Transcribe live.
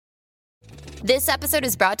This episode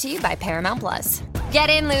is brought to you by Paramount Plus.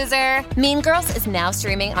 Get in, loser! Mean Girls is now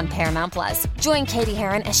streaming on Paramount Plus. Join Katie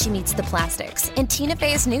Heron as she meets the plastics in Tina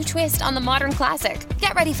Fey's new twist on the modern classic.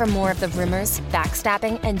 Get ready for more of the rumors,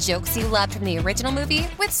 backstabbing, and jokes you loved from the original movie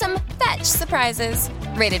with some fetch surprises.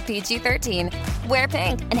 Rated PG-13. Wear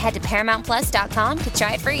pink and head to ParamountPlus.com to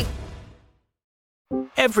try it free.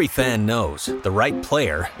 Every fan knows the right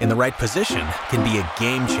player in the right position can be a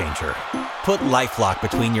game changer. Put LifeLock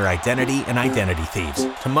between your identity and identity thieves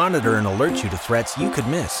to monitor and alert you to threats you could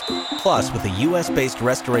miss. Plus, with a U.S.-based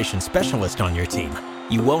restoration specialist on your team,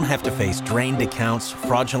 you won't have to face drained accounts,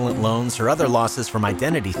 fraudulent loans, or other losses from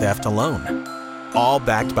identity theft alone. All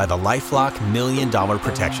backed by the LifeLock $1 Million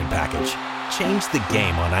Protection Package. Change the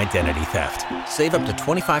game on identity theft. Save up to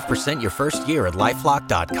 25% your first year at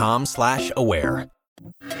LifeLock.com/aware.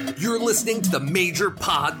 You're listening to the Major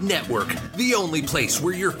Pod Network, the only place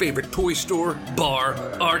where your favorite toy store, bar,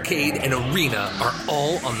 arcade, and arena are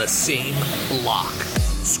all on the same block.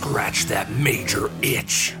 Scratch that major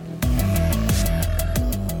itch.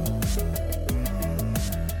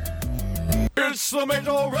 It's the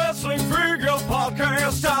Major Wrestling Figures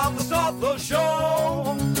Podcast, time to start the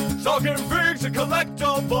show. Talking figs and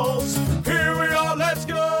collectibles, here we are, let's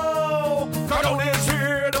go. Cardone is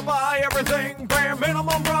here to buy everything, bare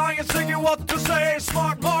minimum. Brian singing what to say,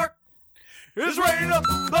 Smart Mark is ready to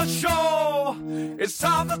the show. It's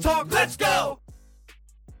time to talk, let's go.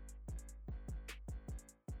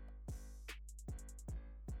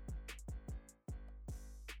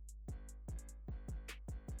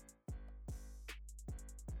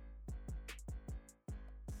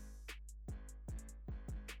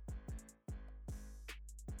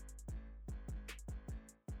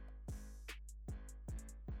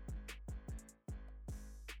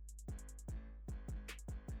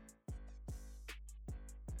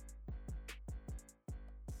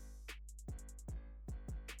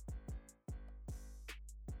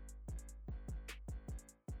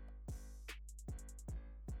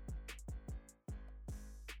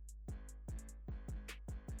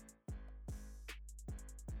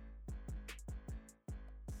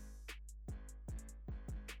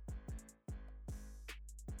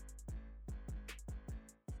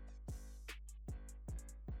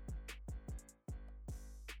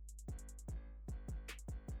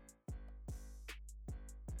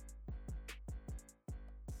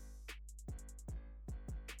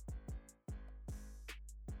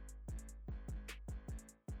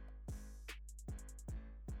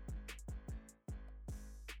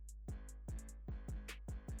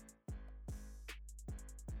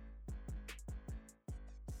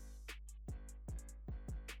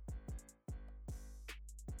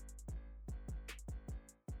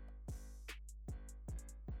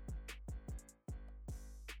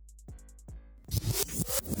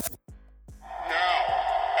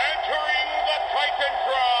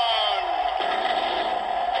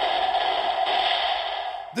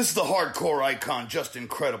 This is the hardcore icon, Just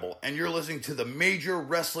Incredible, and you're listening to the Major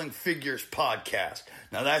Wrestling Figures Podcast.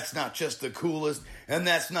 Now, that's not just the coolest, and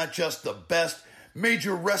that's not just the best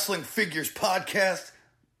Major Wrestling Figures Podcast.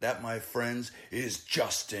 That, my friends, is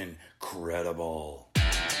just incredible.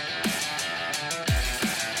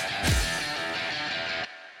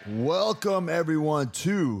 Welcome, everyone,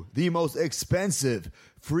 to the most expensive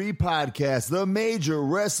free podcast, the Major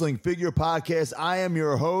Wrestling Figure Podcast. I am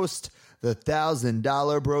your host, the $1,000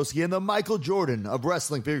 Broski, and the Michael Jordan of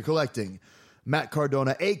wrestling figure collecting, Matt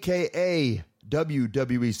Cardona, a.k.a.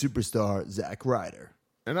 WWE superstar Zack Ryder.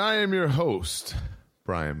 And I am your host,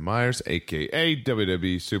 Brian Myers, a.k.a.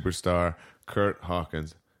 WWE superstar Kurt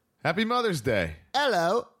Hawkins. Happy Mother's Day.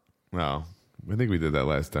 Hello. Well, I think we did that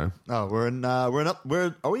last time. Oh,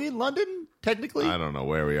 are we in London, technically? I don't know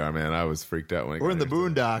where we are, man. I was freaked out when we're in the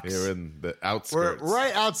boondocks. Yeah, we're in the outskirts. We're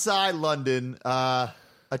right outside London.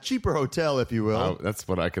 A cheaper hotel, if you will. That's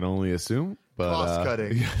what I can only assume. But, cost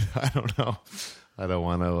cutting. I don't know. I don't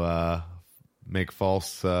want to make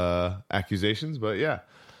false accusations, but yeah.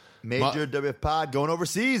 Major WF Pod going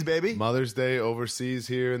overseas, baby. Mother's Day overseas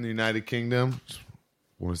here in the United Kingdom.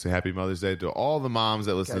 Want to say Happy Mother's Day to all the moms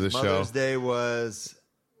that listen to this show. Mother's Day was,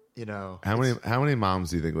 How many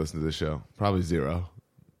moms do you think listen to this show? Probably zero.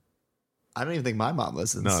 I don't even think my mom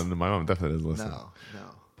listens. No, my mom definitely doesn't listen. No.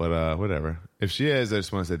 But whatever. If she is, I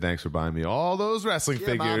just want to say thanks for buying me all those wrestling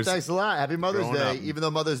figures. Mom, thanks a lot. Happy Mother's Day. Even though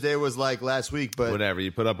Mother's Day was like last week, but whatever.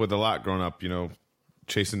 You put up with a lot growing up,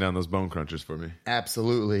 chasing down those bone crunchers for me.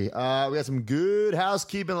 Absolutely. We got some good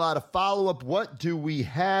housekeeping, a lot of follow-up. What do we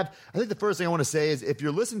have? I think the first thing I want to say is if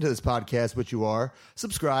you're listening to this podcast, which you are,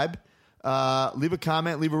 subscribe, leave a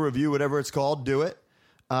comment, leave a review, whatever it's called, do it.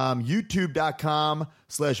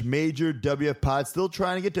 YouTube.com/MajorWFPod. Still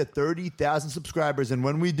trying to get to 30,000 subscribers. And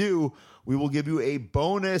when we do, we will give you a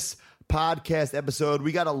bonus podcast episode.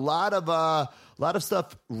 We got a lot of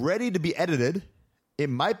stuff ready to be edited. It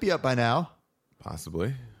might be up by now.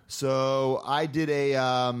 Possibly. So I did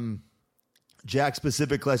a Jack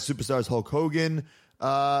Specific Class Superstars Hulk Hogan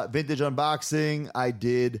vintage unboxing. I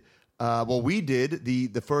did, we did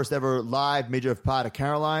the first ever live Major F Pod at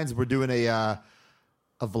Caroline's. We're doing a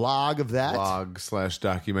vlog of that.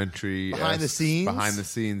 Vlog/documentary. Behind the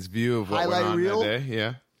scenes view of what highlight went on reel. that day.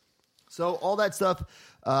 Yeah. So all that stuff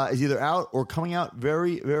is either out or coming out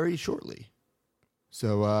very, very shortly.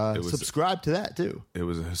 So subscribe to that too. It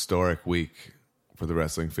was a historic week for the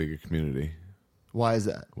wrestling figure community. Why is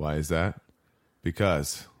that?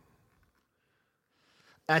 Because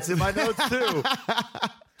that's in my notes too.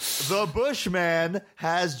 The Bushman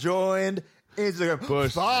has joined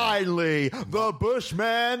Instagram. Finally, the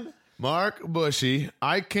Bushman. Mark Bushy,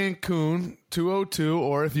 I Cancun 202,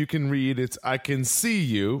 or if you can read, it's I Can See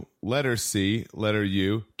You, letter C, letter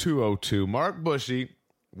U, 202. Mark Bushy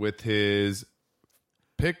with his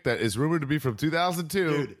pic that is rumored to be from 2002.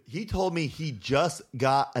 Dude, he told me he just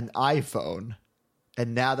got an iPhone,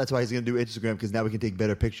 and now that's why he's going to do Instagram, because now we can take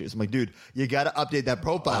better pictures. I'm like, dude, you got to update that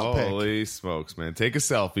profile pic. Holy smokes, man. Take a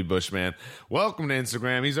selfie, Bushman. Welcome to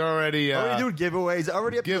Instagram. He's already doing giveaways,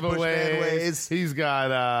 already up to the Bushman ways. He's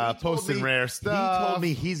got posting rare stuff. He told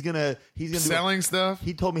me he's gonna selling stuff.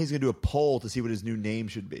 He told me he's gonna do a poll to see what his new name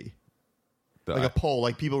should be. Like a poll,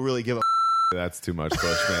 like people really give a. That's too much,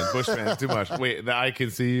 Bushman. Bushman's too much. Wait, the I Can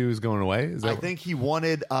See You is going away? Is that I think he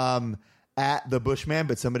wanted at the Bushman,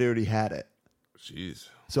 but somebody already had it. Jeez.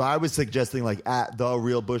 So I was suggesting like at the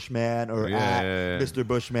real Bushman or at Mr.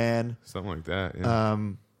 Bushman. Something like that, yeah.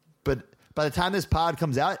 But by the time this pod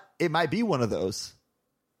comes out, it might be one of those.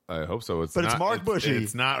 I hope so. But it's Mark Bushy.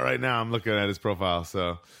 It's not right now. I'm looking at his profile.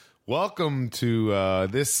 So welcome to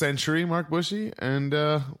this century, Mark Bushy. And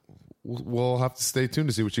we'll have to stay tuned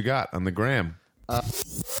to see what you got on the gram.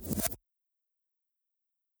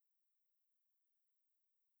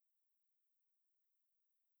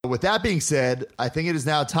 With that being said, I think it is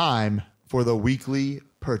now time for the weekly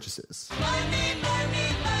purchases. Money,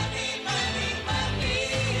 money, money, money, money.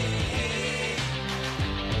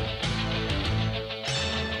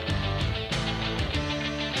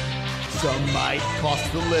 Some might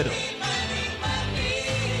cost a little.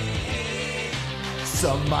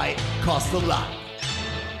 Some might cost a lot.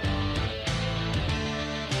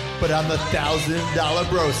 But I'm the $1,000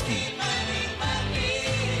 broski.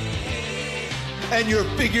 And your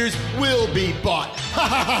figures will be bought.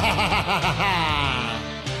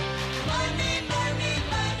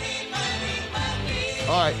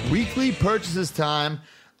 All right, weekly purchases time.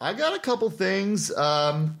 I got a couple things.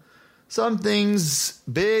 Some things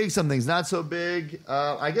big, some things not so big.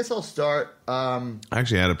 I guess I'll start. I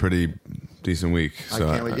actually had a pretty decent week. So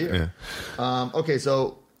I can't wait to hear. Yeah. Okay,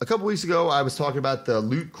 so a couple weeks ago, I was talking about the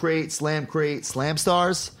Loot Crate, Slam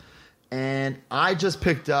Stars. And I just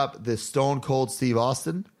picked up the Stone Cold Steve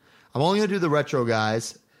Austin. I'm only going to do the retro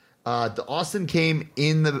guys. The Austin came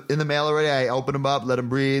in the mail already. I opened him up, let him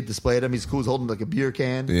breathe, displayed him. He's cool. He's holding like a beer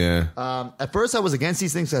can. Yeah. At first, I was against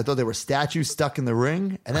these things because I thought they were statues stuck in the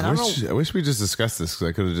ring. And then I wish we just discussed this because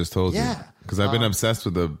I could have just told you. Because I've been obsessed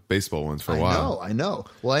with the baseball ones for a while. I know.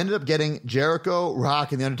 Well, I ended up getting Jericho,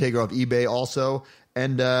 Rock, and The Undertaker off eBay also.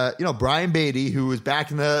 And, Brian Beatty, who was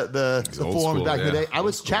back in the forums back in the day, I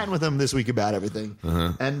was chatting with him this week about everything.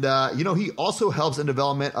 Uh-huh. And, he also helps in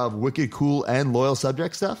development of Wicked Cool and Loyal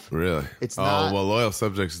Subject stuff. Really? Loyal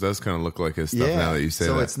Subjects does kind of look like his stuff now that you say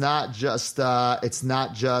that. So it's not just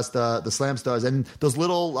the Slam Stars. And those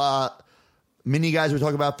little mini guys we're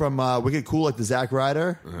talking about from Wicked Cool, like the Zack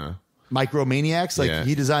Ryder. Uh-huh. Micromaniacs,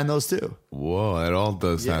 he designed those too. Whoa, it all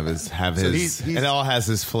does have his. It all has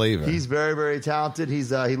his flavor. He's very, very talented. He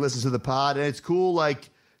listens to the pod, and it's cool. Like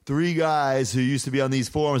three guys who used to be on these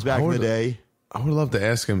forums back in the day. I would love to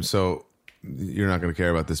ask him. So you're not going to care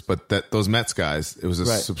about this, but those Mets guys, it was a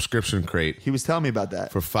subscription crate. He was telling me about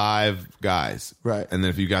that for 5 guys, right? And then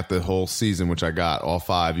if you got the whole season, which I got all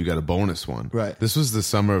 5, you got a bonus one, right? This was the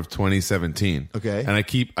summer of 2017, okay.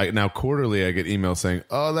 And now quarterly I get emails saying,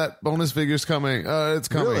 "Oh, that bonus figure's coming. It's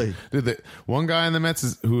coming." Really? Dude, one guy in the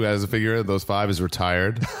Mets who has a figure of those 5 is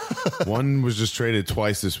retired. One was just traded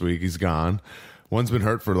twice this week. He's gone. One's been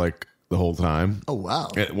hurt for the whole time. Oh, wow.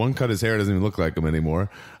 One cut his hair, doesn't even look like him anymore.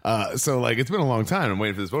 So it's been a long time. I'm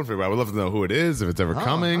waiting for this one figure. I would love to know who it is, if it's ever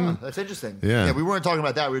coming. That's interesting. Yeah, we weren't talking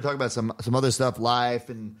about that. We were talking about some other stuff, life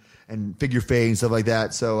and figure fade and stuff like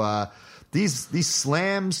that. So These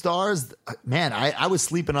Slam stars, man, I was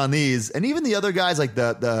sleeping on these, and even the other guys like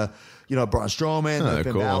the Braun Strowman, they're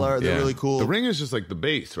Finn cool. Balor, they're really cool. The ring is just like the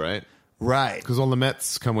base, right? Right. Because all the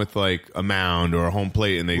Mets come with like a mound or a home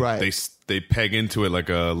plate, and they peg into it like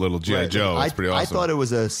a little G.I. Joe. It's pretty awesome. I thought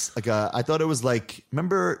it was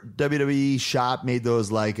remember WWE Shop made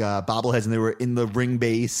those like bobbleheads, and they were in the ring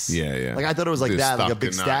base. Yeah. Like I thought it was like that, like a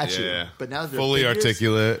big Stuck statue. yeah. But now they're fully figures.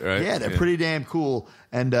 articulate, right? Yeah, they're pretty damn cool.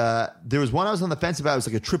 And there was one I was on the fence about. It was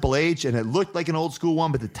like a Triple H, and it looked like an old school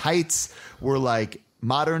one, but the tights were like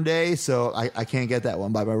modern day, so I can't get that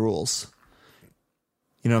one by my rules.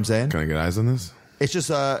 You know what I'm saying? Can I get eyes on this? It's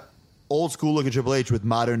just a old school looking Triple H with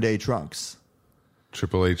modern day trunks.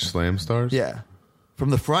 Triple H Slam Stars? Yeah.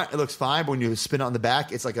 From the front, it looks fine, but when you spin it on the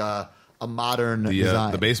back, it's like a modern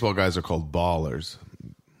design. The baseball guys are called ballers.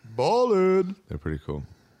 Ballin'. They're pretty cool.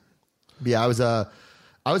 Yeah,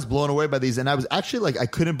 I was blown away by these, and I was actually like, I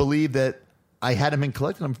couldn't believe that I hadn't been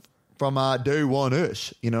collecting them from day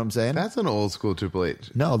one-ish. You know what I'm saying? That's an old school Triple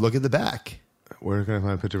H. No, look at the back. Where can I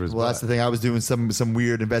find a picture of his butt? Well, that's the thing. I was doing some weird How do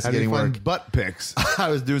you investigating find work. butt pics? I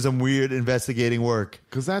was doing some weird investigating work.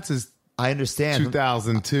 Because that's his I understand.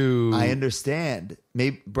 2002. I understand.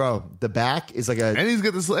 Maybe, bro, the back is like a... And he's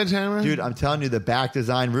got the sledgehammer? Dude, I'm telling you, the back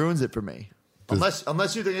design ruins it for me.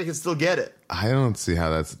 Unless you think I can still get it. I don't see how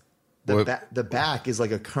that's... The back is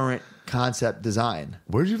like a current concept design.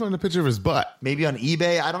 Where'd you find a picture of his butt? Maybe on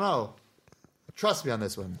eBay. I don't know. Trust me on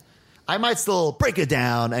this one. I might still break it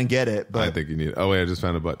down and get it, but I think you need... Oh, wait, I just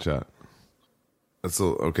found a butt shot. That's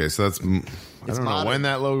okay, so that's... I don't know when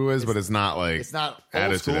that logo is, but it's not like... it's not old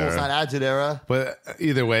Attitude school. Era. It's not Attitude Era. But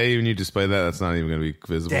either way, when you display that, that's not even going to be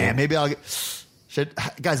visible. Damn, maybe I'll get...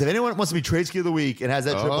 Guys, if anyone wants to be Trade Ski of the Week and has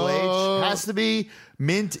that Triple H, has to be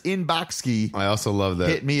mint in box ski. I also love that.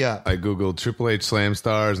 Hit me up. I Googled Triple H Slam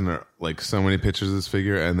Stars, and there are like so many pictures of this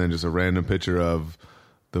figure, and then just a random picture of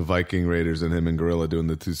the Viking Raiders and him and Gorilla doing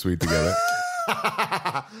the Too Sweet together.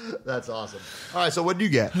 That's awesome. All right, so what did you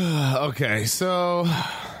get? Okay, so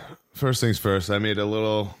first things first, I made a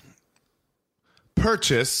little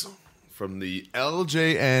purchase from the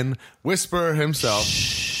LJN Whisperer himself.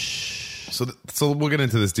 So we'll get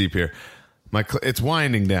into this deep here. It's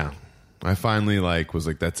winding down. I finally was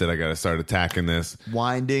like, that's it. I got to start attacking this.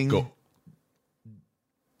 Winding. Go.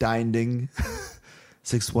 Dinding.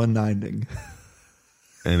 619ing.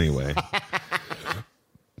 Anyway.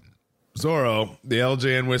 Zorro, the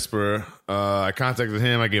LJN Whisperer, I contacted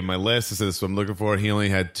him. I gave him my list. I said, this is what I'm looking for. He only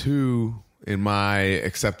had 2 in my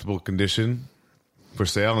acceptable condition for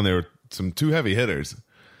sale, and they were two heavy hitters.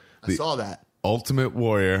 I saw that. Ultimate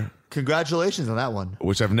Warrior. Congratulations on that one.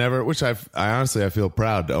 I honestly, I feel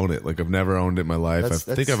proud to own it. Like, I've never owned it in my life.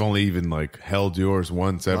 I think I've only even held yours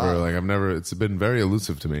once ever. Wow. It's been very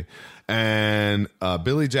elusive to me. And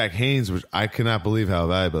Billy Jack Haynes, which I cannot believe how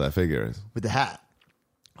valuable that figure is. With the hat.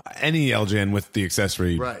 Any LJN with the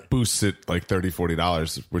accessory Right. boosts it like $30,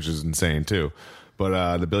 $40, which is insane too.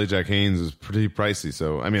 But the Billy Jack Haynes is pretty pricey.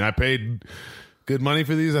 So, I mean, I paid good money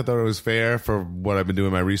for these. I thought it was fair for what I've been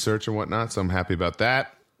doing my research and whatnot. So I'm happy about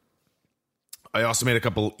that. I also made a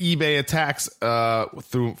couple eBay attacks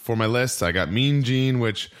for my list. I got Mean Gene,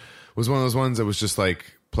 which was one of those ones that was just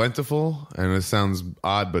plentiful, and it sounds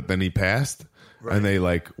odd, but then he passed, and they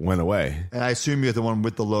went away. And I assume you're the one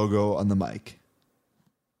with the logo on the mic.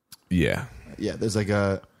 Yeah. Yeah, there's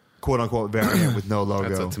a quote unquote variant with no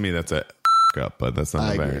logo. To me, that's a up, but that's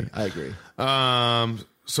not a variant. I agree.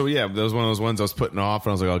 So yeah, that was one of those ones I was putting off,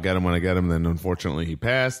 and I was like, I'll get him when I get him. And then unfortunately he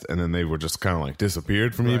passed, and then they were just kind of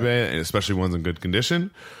disappeared from eBay, and especially ones in good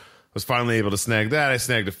condition. I was finally able to snag that. I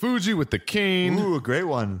snagged a Fuji with the cane. Ooh, a great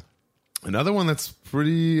one. Another one that's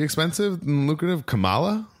pretty expensive and lucrative,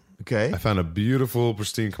 Kamala. Okay. I found a beautiful,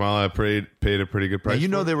 pristine Kamala. I paid a pretty good price. Now, you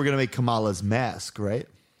know for it. they were going to make Kamala's mask, right?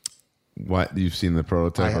 What? You've seen the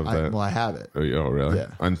prototype of that? Well, I have it. Oh, really?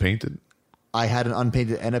 Yeah. Unpainted? I had an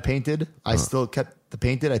unpainted and a painted. I still kept the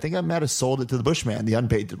painted. I think I might have sold it to the Bushman, the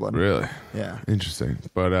unpainted one. Really? Yeah. Interesting.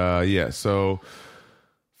 But yeah, so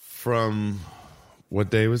from what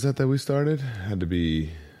day was that we started? It had to be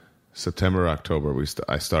September or October.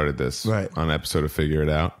 I started this on an episode of Figure It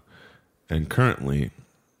Out. And currently,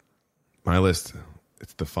 my list,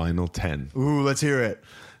 it's the final 10. Ooh, let's hear it.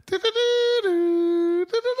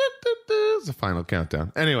 It's the final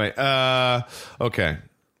countdown. Anyway, okay.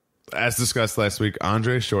 As discussed last week,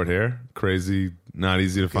 Andre Shorthair, crazy, not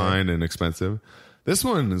easy to find, and expensive. This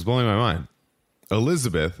one is blowing my mind.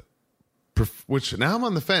 Elizabeth, which now I'm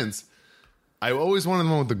on the fence. I always wanted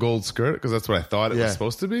the one with the gold skirt because that's what I thought it was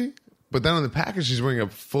supposed to be. But then on the package, she's wearing a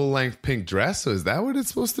full-length pink dress. So is that what it's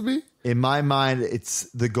supposed to be? In my mind, it's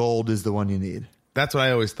the gold is the one you need. That's what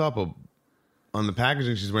I always thought. But on the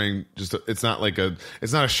packaging, she's wearing just it's not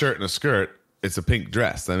a shirt and a skirt. It's a pink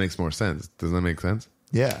dress. That makes more sense. Doesn't that make sense?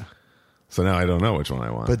 Yeah. So now I don't know which one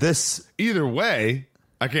I want. But this, either way,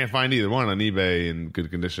 I can't find either one on eBay in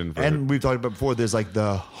good condition. And we've talked about before, there's like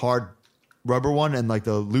the hard rubber one and like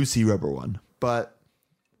the loosey rubber one. But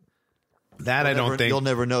that I don't think you'll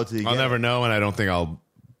never know till you I'll get never it. know, and I don't think I'll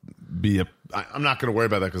be I'm not going to worry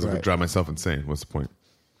about that because I could drive myself insane. What's the point?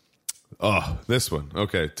 Oh, this one.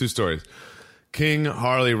 Okay, 2 stories. King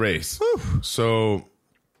Harley race. Whew. So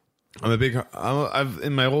I've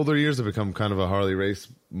in my older years I've become kind of a Harley race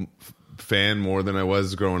fan more than I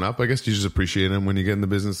was growing up. I guess you just appreciate him when you get in the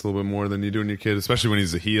business a little bit more than you do when you're a kid, especially when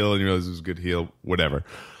he's a heel and you realize he's a good heel, whatever.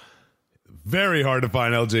 Very hard to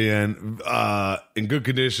find LJN in good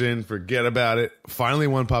condition. Forget about it. Finally,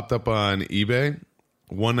 one popped up on eBay,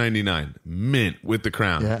 $199 mint with the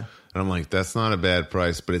crown. Yeah. And I'm like, that's not a bad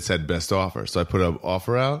price, but it said best offer. So I put an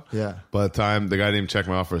offer out. Yeah. By the time the guy didn't even check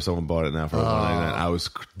my offer, someone bought it now for $199. I was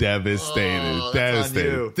devastated.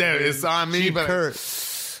 Devastated. It's on me, Cheap but Kurt.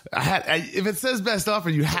 if it says best offer,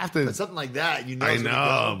 you have to. But something like that, you know. I it's gonna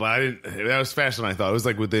know, go. but I didn't. That was faster than I thought. It was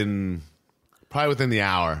like probably within the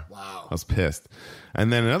hour. Wow. I was pissed.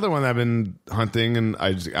 And then another one I've been hunting, and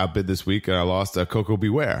I just outbid this week, and I lost a Coco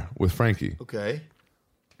Beware with Frankie. Okay.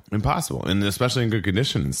 Impossible, and especially in good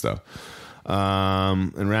condition and stuff.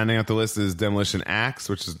 And rounding out the list is Demolition Axe,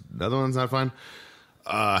 which is another one's not fun.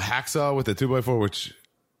 Hacksaw with the 2x4, which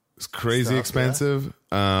is crazy Stuff, expensive.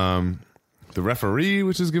 The Referee,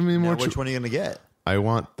 which is giving me more. Now, which one are you going to get? I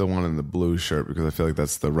want the one in the blue shirt because I feel like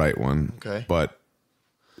that's the right one. Okay. But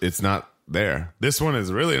it's not there. This one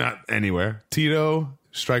is really not anywhere. Tito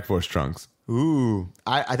Strikeforce trunks. Ooh.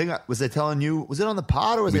 I think, was I telling you, was it on the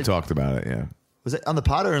pod or was We it? talked about it, yeah. Was it on the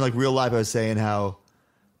pod or in like real life? I was saying how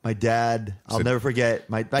my dad, I'll never forget,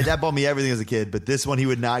 my dad bought me everything as a kid, but this one he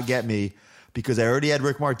would not get me because I already had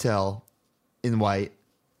Rick Martel in white.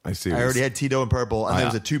 I see. I already had Tito in purple, and there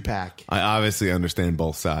was a 2-pack. I obviously understand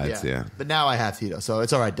both sides, yeah. But now I have Tito, so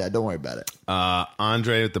it's all right, Dad. Don't worry about it.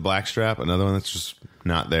 Andre with the black strap, another one that's just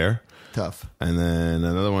not there. Tough. And then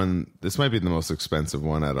another one, this might be the most expensive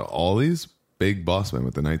one out of all these, Big Bossman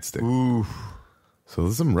with the nightstick. Ooh. So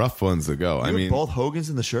there's some rough ones to go. You have both Hogans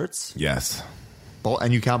in the shirts? Yes. Both,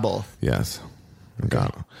 and you count both? Yes. I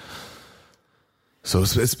got them. So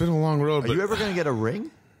it's been a long road. Are but you ever going to get a ring?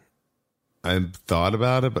 I thought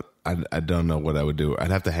about it, but I don't know what I would do.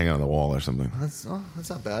 I'd have to hang it on the wall or something. That's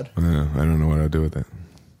not bad. Yeah, I don't know what I'd do with it.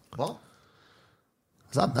 Well,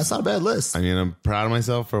 that's not a bad list. I mean, I'm proud of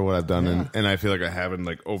myself for what I've done, and I feel like I haven't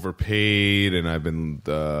like overpaid, and I've been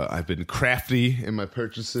crafty in my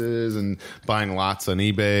purchases and buying lots on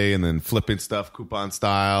eBay and then flipping stuff coupon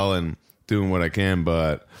style and doing what I can.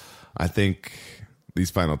 But I think these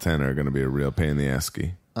final 10 are going to be a real pain in the ass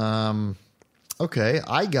ski. Okay,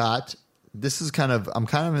 I'm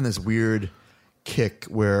kind of in this weird kick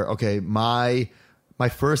where, okay, my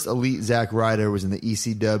first elite Zack Ryder was in the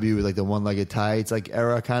ECW with like the one-legged tights like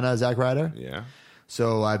era kind of Zack Ryder. Yeah.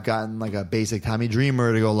 So I've gotten like a basic Tommy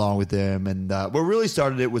Dreamer to go along with him. And what really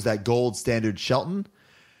started it was that gold standard Shelton,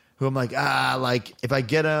 who I'm like, like if I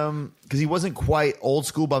get him, because he wasn't quite old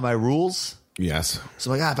school by my rules. Yes.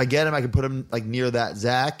 So I'm like, if I get him, I can put him like near that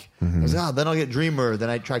Zach. I was like, then I'll get Dreamer. Then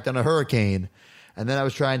I tracked down a Hurricane. And then I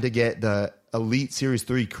was trying to get the Elite Series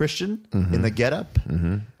 3 Christian in the getup.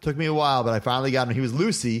 Took me a while, but I finally got him. He was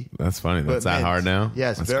Lucy. That's funny. but That's that mint. hard now?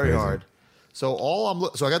 Yes, That's very crazy. hard. So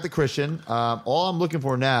I got the Christian. All I'm looking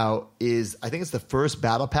for now is, I think it's the first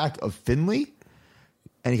battle pack of Finley.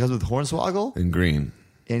 And he comes with Hornswoggle. In green.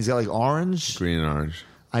 And he's got like orange. Green and orange.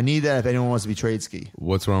 I need that if anyone wants to be trade ski.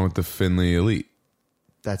 What's wrong with the Finley Elite?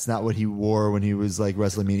 That's not what he wore when he was like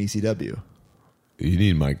wrestling me in ECW. You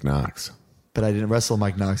need Mike Knox. But I didn't wrestle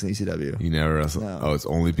Mike Knox in ECW. You never wrestled? No. Oh, it's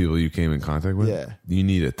only people you came in contact with? Yeah. You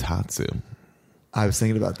need a Tatsu. I was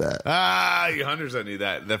thinking about that. You 100% need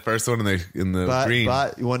that. That first one in the But green.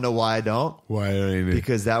 you want to know why I don't? Why do you need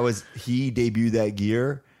Because he debuted that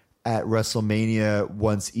gear at WrestleMania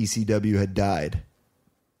once ECW had died.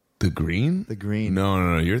 the green? The green.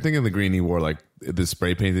 No. You're thinking the green he wore, like the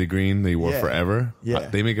spray painted green that he wore Yeah. forever? Yeah.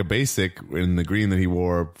 They make a basic in the green that he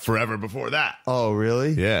wore forever before that. Oh,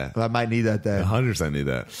 really? Yeah. Well, I might need that then. 100% need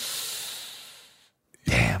that.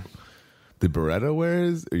 Damn. Did Beretta wear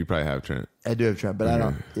his? Or you probably have Trent. I do have Trent, but I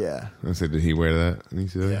don't. Yeah. I said, did he wear that? And he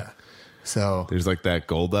said, Yeah. So, There's like that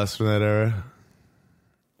gold dust from that era.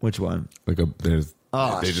 which one? There's.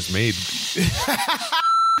 Oh, they just made.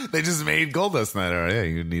 They just made gold dust in that era. Yeah,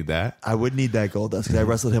 you need that I would need that gold dust because I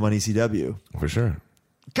wrestled him on ECW. for sure.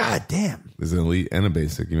 God damn. There's an elite and a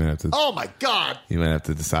basic. You might have to. Oh, my God. You might have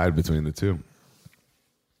to decide between the two.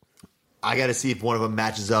 I got to see if one of them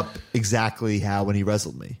matches up exactly how when he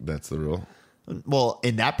wrestled me. That's the rule. Well,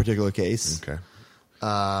 in that particular case. Okay.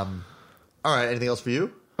 All right. Anything else for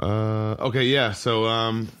you? Okay, yeah.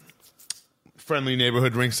 So, friendly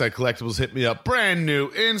neighborhood Ringside Collectibles hit me up. Brand new,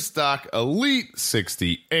 in stock, Elite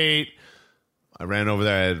 68. I ran over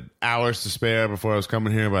there. I had hours to spare before I was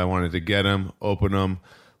coming here, but I wanted to get them, open them,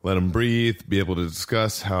 let them breathe, be able to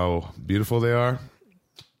discuss how beautiful they are.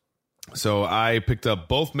 So I picked up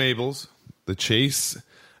both Mabels, the Chase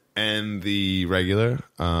and the regular.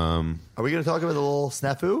 Are we going to talk about the little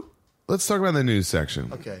snafu? Let's talk about the news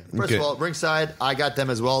section. Okay. First of all, Ringside, I got them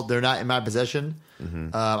as well. They're not in my possession.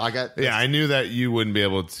 I got. Yeah, I knew that you wouldn't be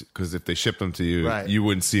able to, because if they shipped them to you, Right. you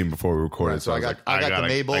wouldn't see them before we recorded. Right, so I got the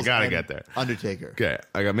Mabels. I gotta and get there. Undertaker. Okay,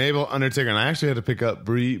 I got Mabel, Undertaker, and I actually had to pick up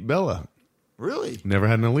Brie Bella. Really? Never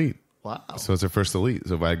had an Elite. Wow. So it's her first Elite.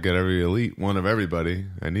 So if I get every Elite, one of everybody,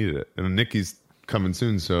 I needed it. And Nikki's coming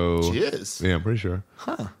soon, so She is? Yeah, I'm pretty sure.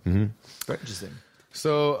 Very interesting.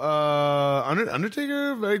 So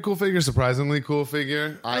Undertaker, very cool figure, surprisingly cool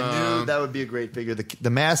figure. I knew that would be a great figure. The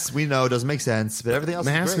mask we know doesn't make sense, but everything else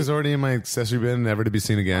Mask is is already in my accessory bin, never to be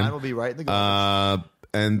seen again. Mine will be right in the garbage.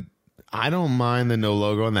 And I don't mind the no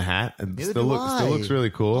logo on the hat. It Neither still do I. looks really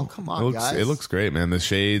cool. Oh, come on, guys. It looks great, man. The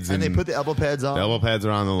shades and they put the elbow pads on. The elbow pads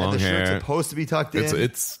are on, the long and the hair. shirt's supposed to be tucked in.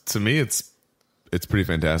 It's to me, it's pretty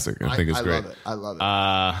fantastic. I think it's great. I love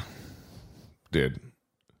it. Dude,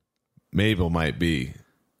 Mabel might be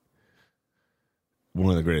one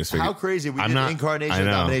of the greatest figures. How crazy. We did an incarnation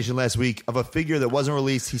nomination last week of a figure that wasn't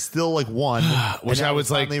released. He still won. Which I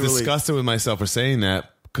was like disgusted with myself for saying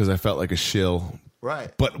that because I felt like a shill.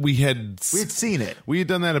 Right. But we had seen it. We had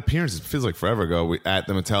done that appearance. It feels like forever ago at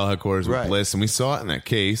the Mattel headquarters with Bliss, and we saw it in that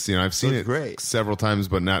case. You know, I've seen it several times,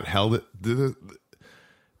 but not held it.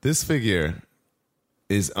 This figure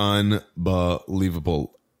is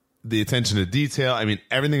unbelievable. The attention to detail. I mean,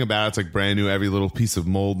 everything about it's like brand new. Every little piece of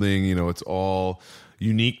molding, you know, it's all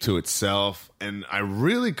unique to itself. And I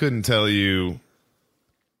really couldn't tell you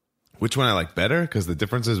which one I like better because the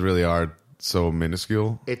differences really are so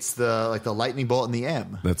minuscule. It's the lightning bolt and the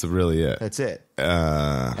M. That's really it. That's it.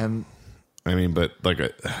 And I mean, but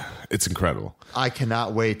it's incredible. I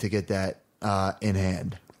cannot wait to get that in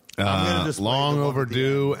hand. I'm gonna just long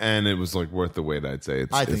overdue, and it was like worth the wait. I'd say.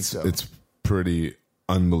 I think so. It's pretty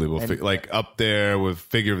unbelievable. Like up there with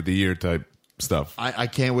figure of the year type stuff. I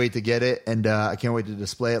can't wait to get it, and I can't wait to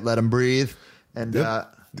display it. Let them breathe. And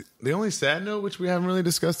the only sad note, which we haven't really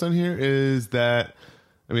discussed on here, is that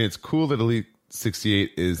I mean, it's cool that Elite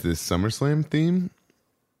 68 is this SummerSlam theme,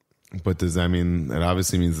 but does that mean that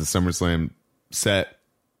obviously means the SummerSlam set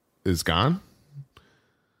is gone?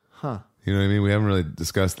 Huh. You know what I mean? We haven't really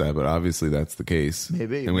discussed that, but obviously that's the case.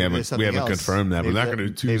 Maybe. And we haven't confirmed that. Maybe We're not going to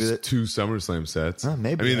do two SummerSlam sets.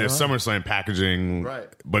 Maybe. I mean, there's SummerSlam packaging, right?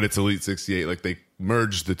 But it's Elite 68. Like they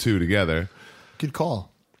merged the two together. Good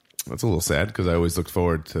call. That's a little sad because I always looked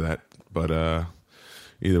forward to that. But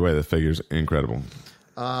either way, the figure's incredible.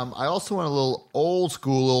 I also want a little old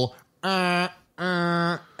school, and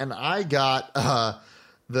I got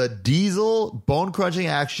the Diesel Bone Crunching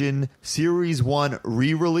Action Series 1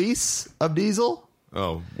 re-release of Diesel.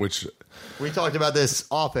 Oh, which... We talked about this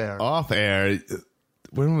off air. Off air?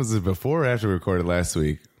 When was it? Before or after we recorded last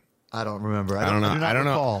week? I don't remember. I don't know. I don't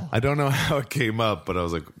know. I don't know how it came up, but I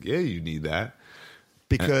was like, yeah, you need that.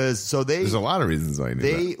 Because there's a lot of reasons why you need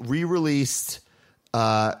that. They re-released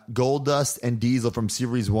Gold Dust and Diesel from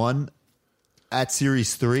Series 1 at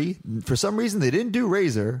Series 3. For some reason, they didn't do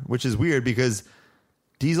Razor, which is weird because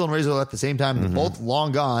Diesel and Razor at the same time, Mm-hmm. both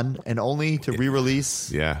long gone, and only to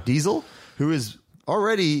re-release Diesel, who is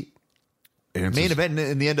already main event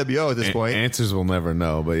in the NWO at this point. Answers will never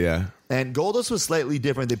know, but yeah. And Goldust was slightly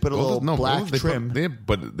different. They put a little black trim.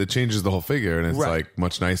 But it changes the whole figure, and it's like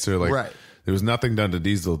much nicer. Like there was nothing done to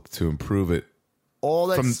Diesel to improve it.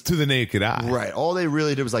 To the naked eye. Right. All they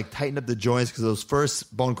really did was like tighten up the joints because those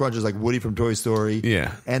first bone crunchers like Woody from Toy Story.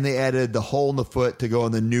 Yeah. And they added the hole in the foot to go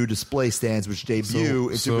on the new display stands, which debut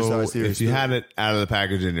in Superstar Series. If you had it out of the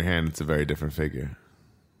package in your hand, it's a very different figure.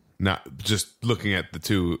 Not just looking at the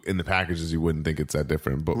two in the packages, you wouldn't think it's that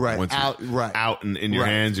different. But once out and in your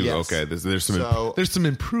hands, you go, okay, there's some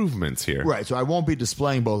improvements here. Right. So I won't be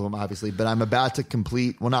displaying both of them, obviously, but I'm about to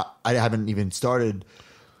complete. I haven't even started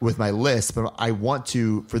with my list, but I want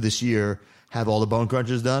to, for this year, have all the bone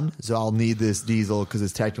crunchers done. So I'll need this Diesel because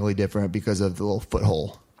it's technically different because of the little foot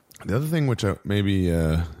hole. The other thing, which maybe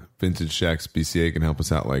Vintage Shacks BCA can help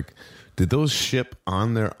us out, like Did those ship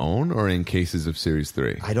on their own or in cases of Series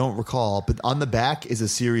 3? I don't recall, but on the back is a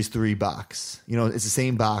Series 3 box. You know, it's the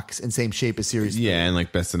same box and same shape as Series 3. Yeah, and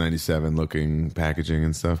like Best of 97 looking packaging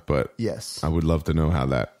and stuff. But Yes. I would love to know how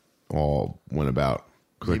that all went about.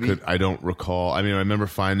 Because I don't recall. I mean, I remember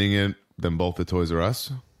finding them both at Toys R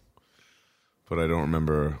Us, but I don't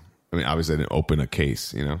remember. I mean, obviously I didn't open a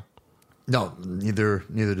case, you know? No, neither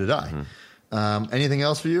did I. Anything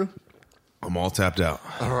else for you? I'm all tapped out.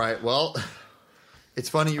 All right. Well, it's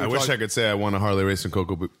funny. I wish I could say I won a Harley Racing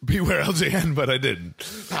Coco Beware LJN, but I didn't.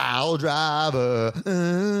 Pile driver.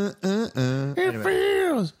 It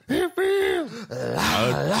feels.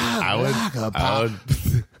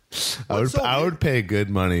 I would pay good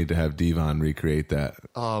money to have Devon recreate that.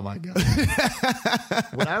 Oh my god!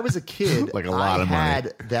 When I was a kid, Like a lot of money. I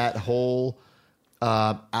had that whole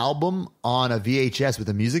album on a VHS with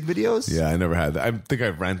the music videos. Yeah, I never had that. I think I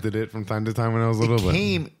rented it from time to time when I was little.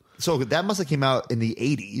 So that must have came out in the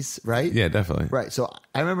 80s, right? Yeah, definitely. Right. So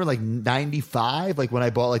I remember like 95, like when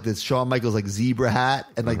I bought like this Shawn Michaels like zebra hat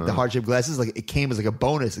and like the heart-shaped glasses, like it came as like a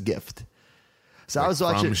bonus gift. So Like I was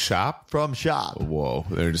watching from shop. Whoa,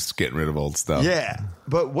 they're just getting rid of old stuff. Yeah.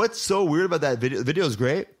 But what's so weird about that video, the video is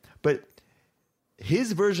great, but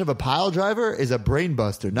his version of a pile driver is a brain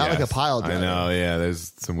buster, not like a pile driver. I know, yeah.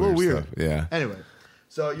 There's some A little weird stuff. Yeah. Anyway.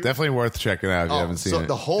 So definitely worth checking out if you haven't seen it.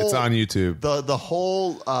 It's on YouTube. The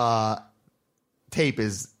whole tape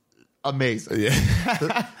is amazing. Yeah.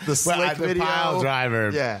 The slick the video, pile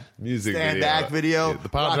driver music stand video. back video, Yeah, the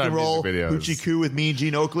pile rock driver and roll, music video is- Hoochie Coo with Mean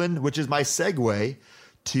Gene Oakland, which is my segue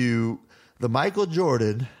to the Michael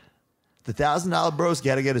Jordan, the $1,000 broski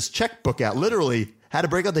had to get his checkbook out. Literally had to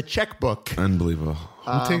break out the checkbook. Unbelievable.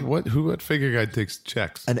 What figure guy takes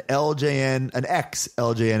checks? An ex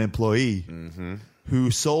LJN employee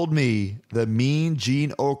who sold me the Mean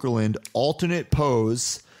Gene Okerlund alternate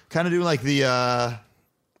pose, kind of doing like the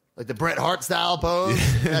Bret Hart style pose.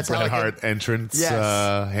 That's Bret how Hart entrance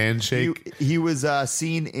Yes. handshake. He was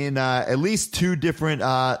seen in at least 2 different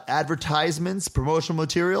advertisements, promotional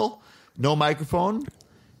material, no microphone,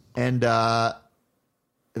 and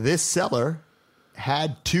this seller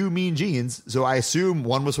had 2 Mean Genes, so I assume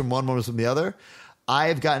one was from one was from the other.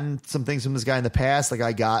 I've gotten some things from this guy in the past, like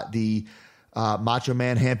I got the Macho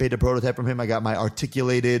Man hand-painted prototype from him. I got my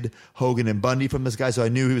articulated Hogan and Bundy from this guy, so I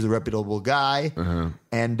knew he was a reputable guy.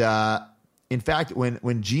 And in fact,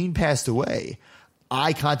 when Gene passed away,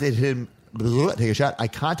 I contacted him. Take a shot. I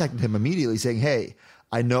contacted him immediately, saying, "Hey,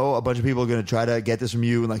 I know a bunch of people are going to try to get this from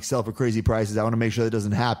you and like sell for crazy prices. I want to make sure that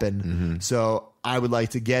doesn't happen. So I would like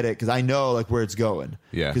to get it because I know like where it's going.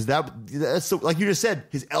 Yeah, because that's so, like you just said,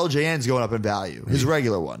 his LJN's going up in value. His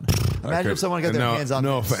regular one. Imagine if someone got their hands on.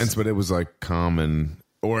 No this. offense, but it was like common,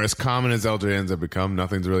 or as common as LJNs have become.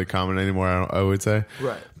 Nothing's really common anymore. I would say.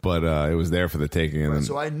 Right. But it was there for the taking. And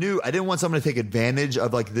So I knew I didn't want someone to take advantage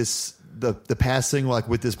of like this. The passing like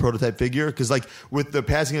with this prototype figure, because like with the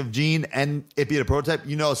passing of Gene and it being a prototype,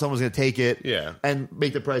 you know someone's going to take it and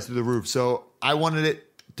make the price through the roof. So I wanted it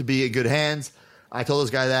to be in good hands. I told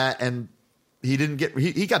this guy that, and he didn't get.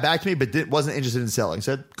 He got back to me, but wasn't interested in selling. He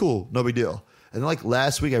said, "Cool, no big deal." And then like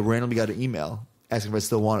last week, I randomly got an email asking if I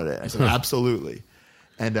still wanted it. I said, "Absolutely."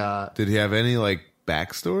 And did he have any like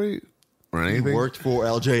backstory or anything? He worked for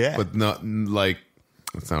LJN, but not like.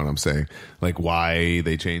 That's not what I'm saying. Like why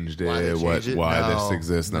they changed it, why this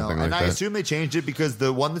exists, nothing like and that. I assume they changed it because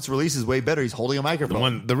the one that's released is way better. He's holding a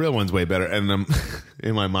microphone. The real one's way better. And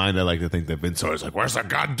in my mind, I like to think that Vince is like, "Where's the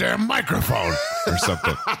goddamn microphone?" or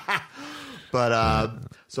something. But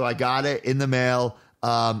so I got it in the mail.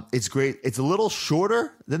 It's great. It's a little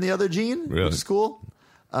shorter than the other Gene, which is cool.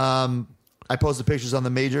 I posted pictures on the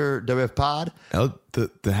major WF pod. To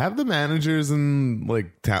have the managers and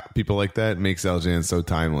like people like that makes LJN so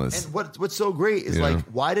timeless. And what's so great is like,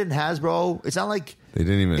 why didn't Hasbro? It's not like they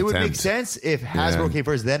didn't even. It would make sense if Hasbro came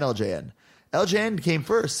first, then LJN. LJN came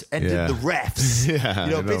first and did the refs.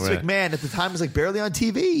 Vince McMahon at the time was like barely on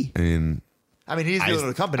TV. I mean, he's dealing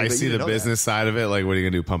with a company. I see the business side of it. Like, what are you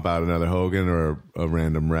gonna do? Pump out another Hogan or a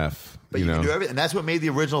random ref? But you can do everything, and that's what made the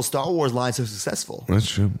original Star Wars line so successful. That's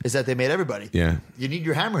true. Is that they made everybody? Yeah. You need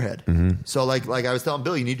your hammerhead. So like I was telling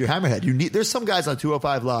Bill, you need your hammerhead. There's some guys on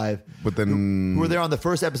 205 Live, but then who were there on the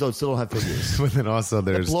first episode still don't have figures. But then also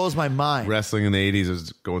there's that blows my mind. Wrestling in the 80s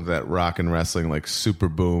was going to that rock and wrestling like super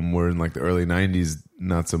boom. Where in like the early 90s,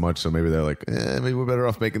 not so much. So maybe they're like, maybe we're better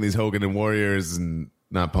off making these Hogan and Warriors and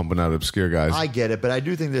not pumping out obscure guys. I get it, but I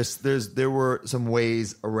do think there were some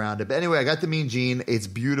ways around it. But anyway, I got the Mean Gene. It's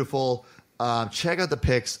beautiful. Check out the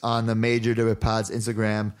pics on the Major W Pod's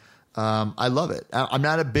Instagram. I love it. I'm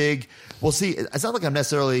not a big. We'll see. It's not like I'm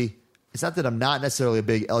necessarily it's not that I'm not necessarily a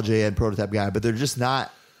big LJN prototype guy, but they're just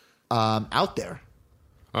not out there.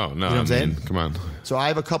 Oh, no. You know what I'm saying? Come on. So I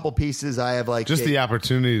have a couple pieces. I have like Just the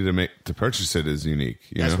opportunity to purchase it is unique.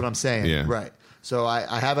 That's know? what I'm saying. Yeah. Right. So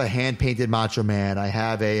I have a hand-painted Macho Man. I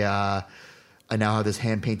have I now have this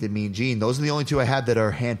hand-painted Mean Gene. Those are the only two I have that are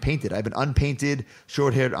hand-painted. I have an unpainted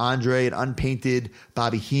short-haired Andre, an unpainted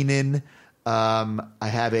Bobby Heenan. I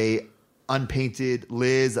have a unpainted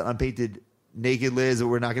Liz, an unpainted Naked Liz that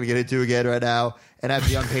we're not going to get into again right now. And I have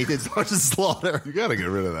the unpainted Sergeant Slaughter. You got to get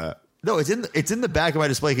rid of that. No, it's in the back of my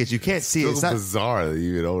display case. You can't see it. It's not bizarre that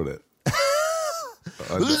you even own it.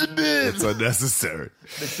 It's unnecessary.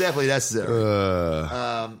 It's definitely necessary.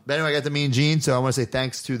 But anyway, I got the Mean Gene, so I want to say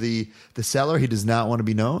thanks to the seller. He does not want to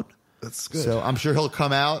be known. That's good. So I'm sure he'll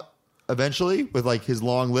come out eventually with like his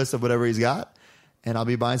long list of whatever he's got, and I'll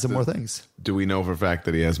be buying some more things. Do we know for a fact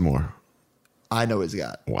that he has more? I know he's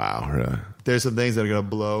got. Wow. Really? There's some things that are going to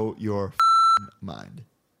blow your mind.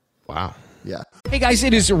 Wow. Yeah. Hey guys,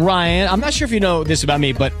 it is Ryan. I'm not sure if you know this about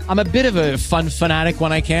me, but I'm a bit of a fun fanatic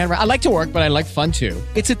when I can. I like to work, but I like fun too.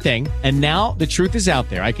 It's a thing. And now the truth is out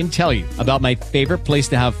there. I can tell you about my favorite place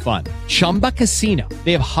to have fun. Chumba Casino.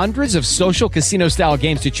 They have hundreds of social casino style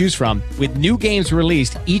games to choose from with new games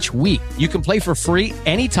released each week. You can play for free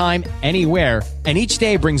anytime, anywhere. And each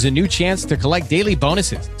day brings a new chance to collect daily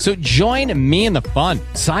bonuses. So join me in the fun.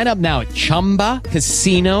 Sign up now at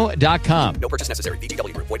ChumbaCasino.com. No purchase necessary.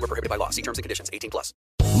 VGW Group. Void where prohibited by law. See terms and conditions. 18+.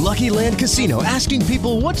 Lucky Land Casino, asking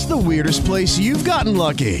people, what's the weirdest place you've gotten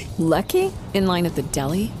lucky? Lucky? In line at the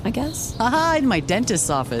deli, I guess? Aha, in my dentist's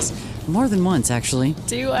office. More than once, actually.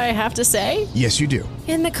 Do I have to say? Yes, you do.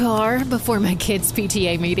 In the car before my kids'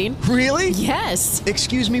 PTA meeting. Really? Yes.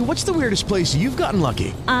 Excuse me, what's the weirdest place you've gotten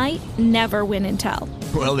lucky? I never win and tell.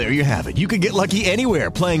 Well, there you have it. You can get lucky anywhere,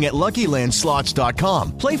 playing at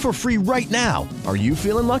LuckyLandSlots.com. Play for free right now. Are you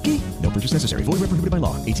feeling lucky? No purchase necessary. Void where prohibited by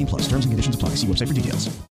law. 18+. Terms and conditions apply. See website for details.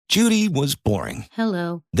 Judy was boring.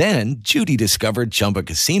 Hello. Then Judy discovered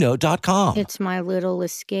ChumbaCasino.com. It's my little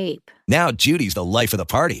escape. Now Judy's the life of the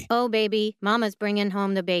party. Oh, baby, mama's bringing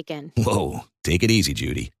home the bacon. Whoa, take it easy,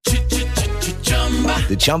 Judy.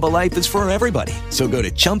 The Chumba life is for everybody. So go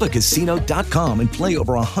to ChumbaCasino.com and play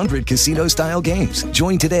over 100 casino-style games.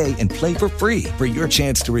 Join today and play for free for your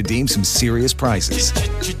chance to redeem some serious prizes.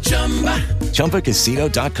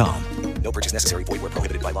 ChumbaCasino.com. No purchase necessary. Void where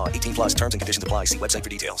prohibited by law. 18+. Terms and conditions apply. See website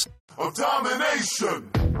for details. Of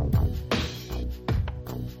domination.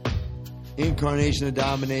 Incarnation of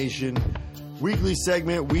Domination. Weekly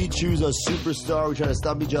segment. We choose a superstar. We try to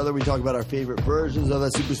stump each other. We talk about our favorite versions of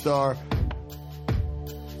that superstar.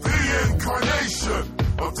 The incarnation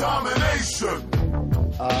of domination.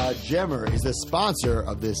 Gemmer is the sponsor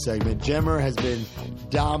of this segment. Gemmer has been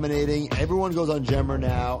dominating. Everyone goes on Gemmer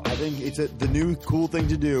now. I think it's the new cool thing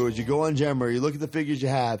to do is you go on Gemmer, you look at the figures you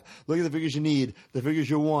have, look at the figures you need, the figures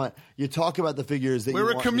you want. You talk about the figures that you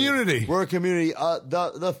want. We're a community. We're a community.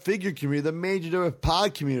 The figure community, the Major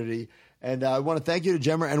pod community. And I want to thank you to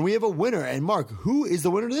Gemmer. And we have a winner. And Mark, who is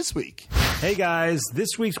the winner this week? Hey guys, this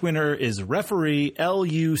week's winner is referee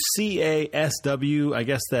LUCASW. I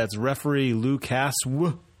guess that's referee Lucas.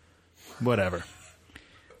 Whatever.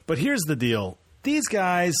 But here's the deal. These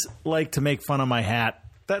guys like to make fun of my hat.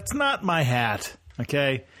 That's not my hat,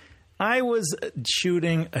 okay? I was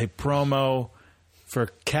shooting a promo for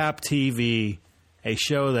Cap TV, a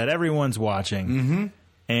show that everyone's watching. Mm-hmm.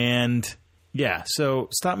 And yeah, so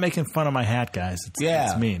stop making fun of my hat, guys.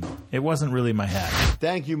 It's mean. It wasn't really my hat.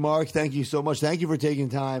 Thank you, Mark. Thank you so much. Thank you for taking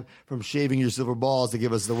time from shaving your silver balls to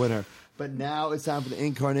give us the winner. But now it's time for the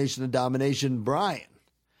Incarnation of Domination. Brian,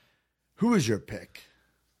 who is your pick?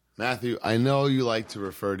 Matthew, I know you like to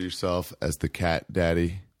refer to yourself as the cat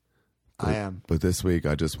daddy. I am. But this week,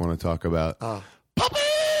 I just want to talk about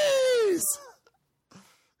puppies!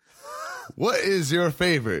 What is your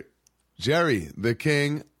favorite Jerry the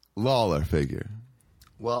King Lawler figure?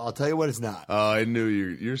 Well, I'll tell you what it's not. Oh, I knew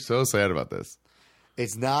you're so sad about this.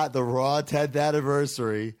 It's not the Raw 10th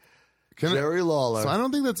anniversary Jerry Lawler. So I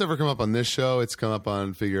don't think that's ever come up on this show. It's come up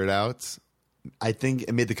on Figure It Out. I think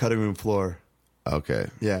it made the cutting room floor. Okay.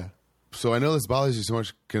 Yeah. So I know this bothers you so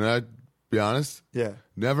much. Can I be honest? Yeah.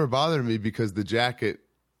 Never bothered me because the jacket.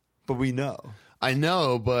 But we know. I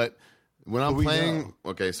know, but when I'm playing.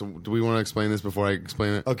 Okay, so do we want to explain this before I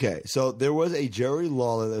explain it? Okay, so there was a Jerry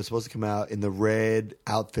Lawler that was supposed to come out in the red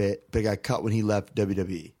outfit, but it got cut when he left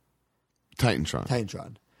WWE.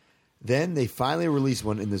 Titantron. Then they finally released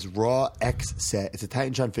one in this Raw X set. It's a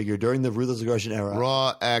Titantron figure during the Ruthless Aggression era.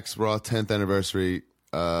 Raw X, Raw 10th anniversary.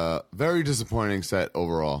 Very disappointing set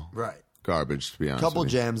overall. Right. Garbage, to be honest. Couple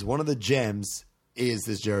gems. One of the gems is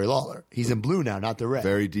this Jerry Lawler. He's in blue now, not the red.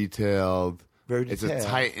 Very detailed. Very It's detailed. a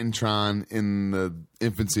Titantron in the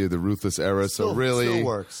infancy of the Ruthless era, so really still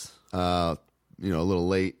works. A little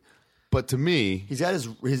late. But to me, He's got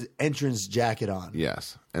his entrance jacket on.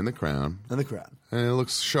 yes, and the crown, And the crown. and it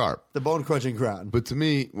looks sharp. The bone-crunching crown. But to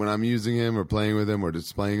me, when I'm using him or playing with him or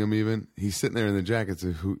displaying him even, he's sitting there in the jackets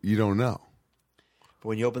of who you don't know. But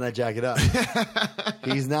when you open that jacket up,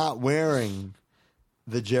 he's not wearing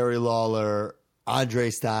the Jerry Lawler Andre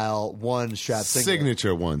style one strap singlet.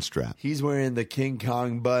 Signature one strap. He's wearing the King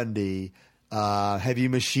Kong Bundy, Heavy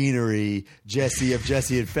Machinery, Jesse of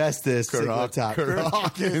Jesse and Festus singlet top. Kurt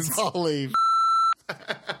Hawkins. Holy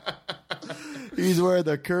He's wearing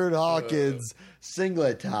the Kurt Hawkins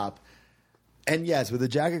singlet top. And yes, with the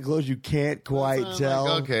jacket closed, you can't quite tell.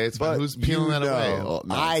 Like, okay, it's but fine. Who's peeling that away? Oh,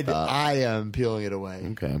 no, I am peeling it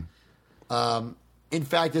away. Okay. In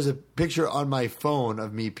fact, there's a picture on my phone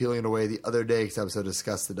of me peeling it away the other day because I was so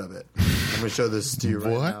disgusted of it. I'm going to show this to you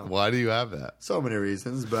right now. Why do you have that? So many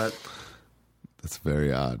reasons, but That's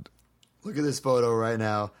very odd. look at this photo right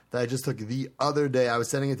now that I just took the other day. I was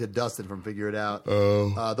sending it to Dustin from Figure It Out.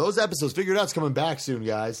 Oh. Those episodes, Figure It Out's coming back soon,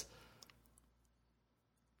 guys.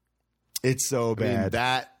 It's so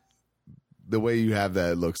bad. The way you have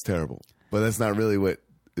that looks terrible. But that's not really what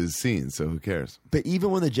is seen, so who cares? But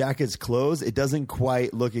even when the jacket's closed, it doesn't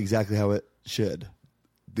quite look exactly how it should.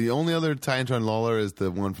 The only other Titantron Lawler is the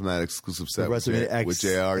one from that exclusive set with WrestleMania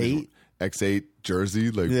JR. X8? X8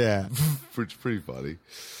 jersey. Like, Yeah. pretty funny.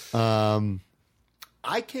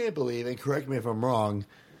 I can't believe, and correct me if I'm wrong,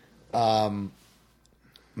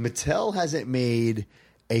 Mattel hasn't made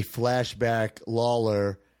a flashback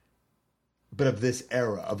Lawler, but of this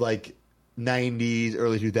era, of like 90s,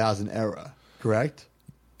 early 2000 era, correct?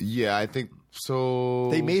 Yeah, I think so.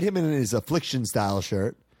 They made him in his Affliction style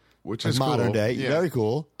shirt, which like is modern cool. day. Yeah. Very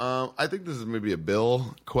cool. I think this is maybe a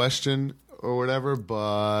Bill question or whatever,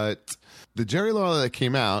 but the Jerry Lawler that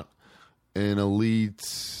came out in Elite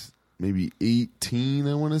maybe 18,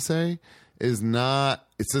 I want to say, is not.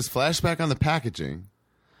 It says flashback on the packaging,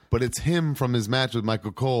 but it's him from his match with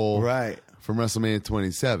Michael Cole, right, from WrestleMania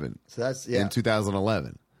 27. So that's in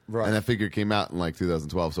 2011, right, and that figure came out in like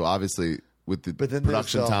 2012. So obviously, with the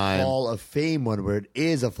production there's a time, Hall of Fame one where it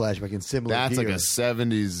is a flashback in similar. that's gear. like a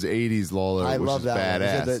 70s, 80s Lawler. I which love is that one.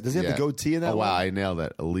 badass. Does he have the goatee in that Oh wow, one? I nailed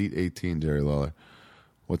that. Elite 18 Jerry Lawler.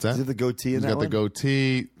 What's that? Does he have the goatee in He's that got one? the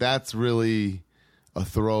goatee. That's really a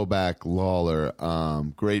throwback Lawler.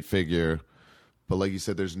 Great figure, but like you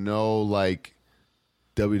said, there's no like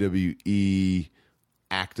WWE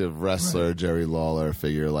active wrestler Jerry Lawler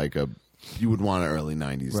figure like you would want an early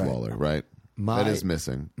 90s Lawler, right? That is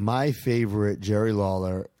missing. My favorite Jerry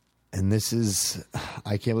Lawler, and this is,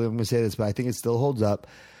 I can't believe I'm going to say this, but I think it still holds up,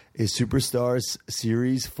 is Superstars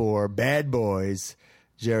Series 4 Bad Boys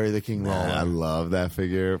Jerry the King Lawler. I love that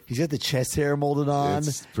figure. He's got the chest hair molded on.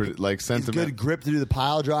 It's pretty, like sentiment. He's good grip to do the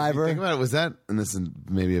pile driver. Think about it. Was that, and this is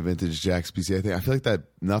maybe a vintage Jack's PC, I feel like that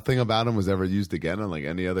nothing about him was ever used again on like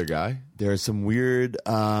any other guy. There are some weird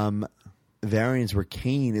variants where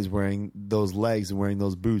Kane is wearing those legs and wearing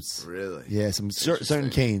those boots. Really? Yeah, some certain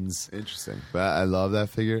Kanes. Interesting. But I love that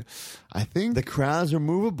figure. I think the crown's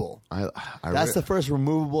removable. That's the first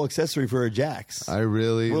removable accessory for a Jax. I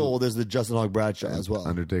really. Well, there's the Justin Hawk Bradshaw as well.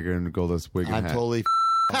 Undertaker and Goldust wig and I'm hat. totally.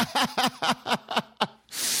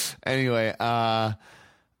 Anyway,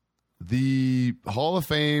 the Hall of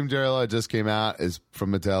Fame Jerry Lawler just came out is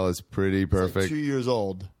from Mattel. Is pretty perfect. It's like 2 years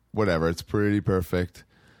old. Whatever. It's pretty perfect.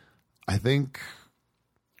 I think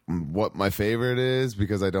what my favorite is,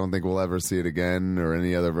 because I don't think we'll ever see it again or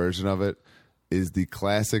any other version of it, is the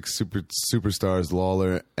classic Superstars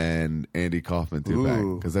Lawler and Andy Kaufman two-back,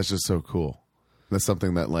 because that's just so cool. That's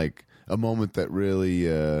something that, like, a moment that really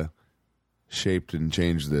shaped and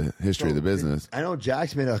changed the history of the business. I know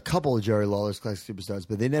Jax made a couple of Jerry Lawler's Classic Superstars,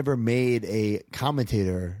 but they never made a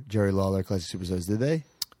commentator Jerry Lawler Classic Superstars, did they?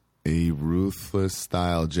 A ruthless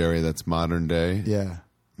style Jerry that's modern day? Yeah.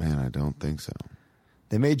 Man, I don't think so.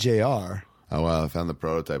 They made JR. Oh, well, I found the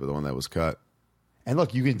prototype of the one that was cut. And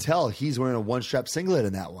look, you can tell he's wearing a one-strap singlet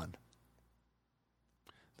in that one.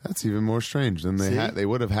 That's even more strange than they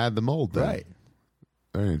would have had the mold then. Right.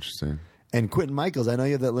 Very interesting. And Quentin Michaels, I know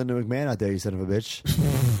you have that Linda McMahon out there, you son of a bitch.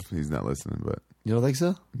 He's not listening, but... You don't think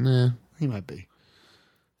so? Nah. He might be.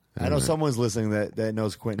 I know someone's listening that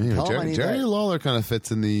knows Quentin. Anyway, Tell him I need Jerry that. Lawler kind of fits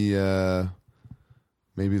in the...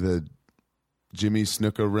 maybe the Jimmy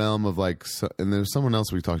Snuka realm of like... and there's someone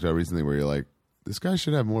else we talked about recently where you're like, this guy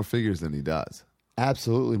should have more figures than he does.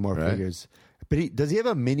 Absolutely more figures. But does he have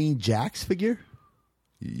a mini Jax figure?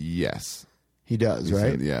 Yes. He does,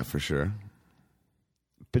 right? Yeah, for sure.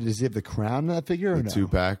 But does he have the crown in that figure or The no?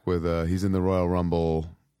 2-pack with he's in the Royal Rumble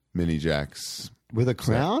Mini Jacks. With a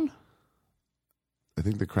crown? Set. I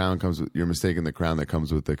think the crown comes with. You're mistaken. The crown that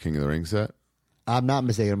comes with the King of the Ring set. I'm not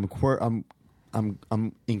mistaken.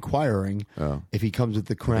 I'm inquiring if he comes with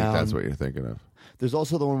the crown. I think that's what you're thinking of. There's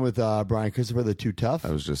also the one with Brian Christopher, the Too Tough.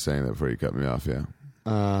 I was just saying that before you cut me off. Yeah,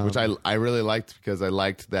 which I really liked because I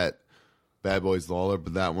liked that Bad Boys Lawler,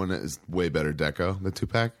 but that one is way better deco. The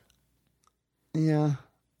 2-pack. Yeah,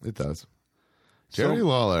 it does. Jerry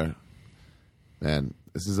Lawler, man,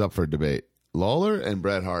 this is up for debate. Lawler and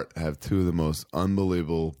Bret Hart have two of the most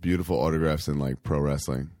unbelievable, beautiful autographs in like pro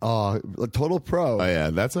wrestling. Oh, total pro. Oh yeah,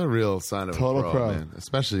 that's a real sign of Total a pro. man.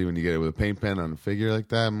 Especially when you get it with a paint pen on a figure like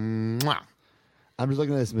that. Mwah. I'm just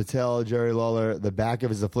looking at this Mattel Jerry Lawler. The back of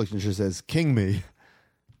his affliction shirt says "King Me."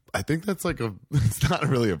 I think that's like it's not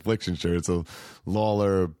really a affliction shirt. It's a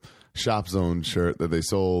Lawler Shop Zone shirt that they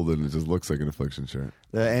sold, and it just looks like an affliction shirt.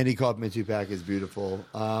 The Andy Kaufman 2-pack is beautiful.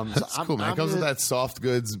 That's cool, man. It comes with that soft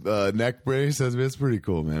goods neck brace. It's pretty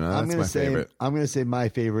cool, man. That's my favorite. I'm going to say my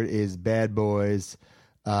favorite is Bad Boys.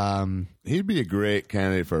 He'd be a great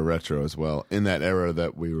candidate for a retro as well in that era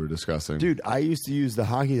that we were discussing. Dude, I used to use the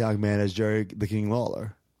Honky Tonk Man as Jerry the King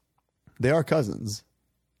Lawler. They are cousins.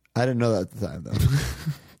 I didn't know that at the time, though.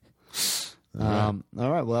 All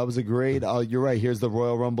right. Well, that was a great. You're right. Here's the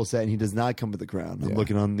Royal Rumble set, and he does not come with the crown. I'm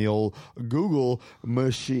looking on the old Google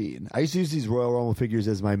machine. I used to use these Royal Rumble figures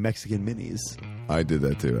as my Mexican minis. I did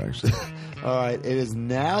that too, actually. All right. It is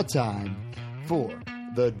now time for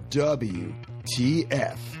the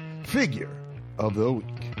WTF figure of the week.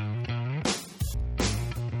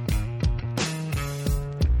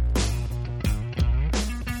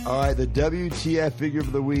 All right, the WTF figure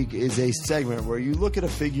of the week is a segment where you look at a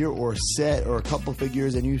figure or set or a couple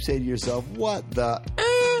figures and you say to yourself, what the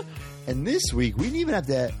And this week, we didn't even have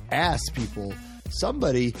to ask people.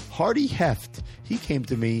 Somebody, Hardy Heft, he came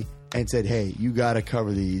to me and said, hey, you got to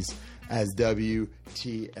cover these as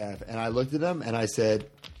WTF. And I looked at them and I said,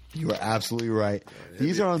 you are absolutely right.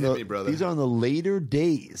 These are on the later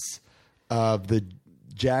days of the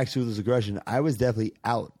Jakks Ruthless Aggression. I was definitely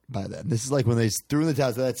out by then. This is like when they threw in the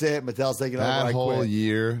towel. So that's it. Mattel's taking over. That whole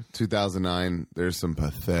year, 2009, there's some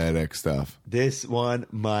pathetic stuff. This one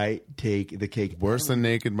might take the cake. Worse than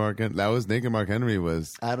Naked Mark Henry. That was Naked Mark Henry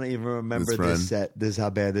was. I don't even remember this set. This is how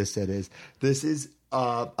bad this set is. This is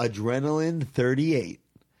Adrenaline 38.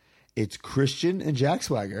 It's Christian and Jack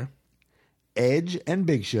Swagger, Edge and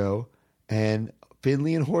Big Show, and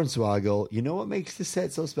Finley and Hornswoggle. You know what makes this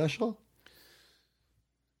set so special?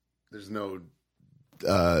 There's no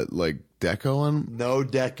like deco on? No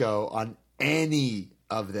deco on any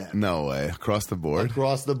of them. No way. Across the board?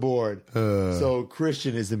 Across the board. So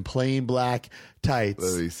Christian is in plain black tights.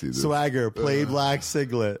 Let me see this. Swagger, plain black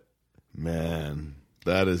singlet. Man,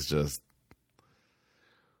 that is just...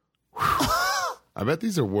 I bet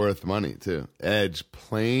these are worth money, too. Edge,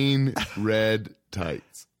 plain red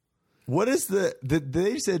tights. What is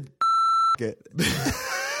they said... it.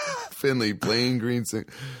 Finley, plain green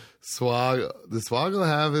singlet. Swoggle. Does Swoggle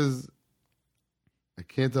have his... I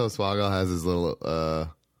can't tell if Swoggle has his little,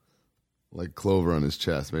 like, clover on his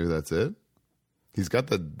chest. Maybe that's it? He's got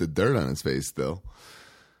the dirt on his face still.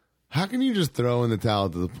 How can you just throw in the towel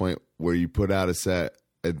to the point where you put out a set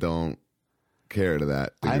and don't care to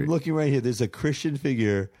that degree? I'm looking right here. There's a Christian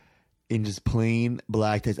figure in just plain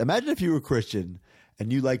black tights. Imagine if you were Christian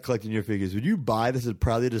and you like collecting your figures. Would you buy this and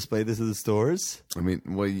proudly display this in the stores? I mean,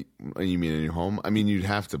 what you mean in your home? I mean, you'd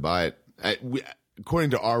have to buy it.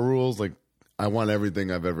 According to our rules, like, I want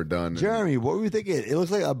everything I've ever done. Jeremy, what were you thinking? It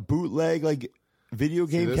looks like a bootleg, like, video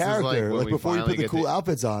game character. Like before you put the cool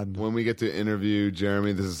outfits on. When we get to interview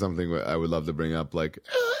Jeremy, this is something I would love to bring up. Like,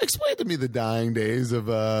 explain to me the dying days of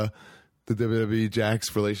the WWE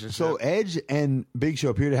Jakks relationship. So Edge and Big Show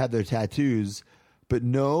appear to have their tattoos, but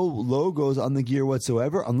no logos on the gear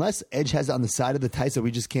whatsoever, unless Edge has it on the side of the tights that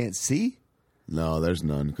we just can't see. No, there's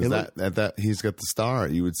none. Because that he's got the star.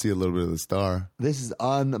 You would see a little bit of the star. This is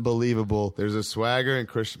unbelievable. There's a Swagger and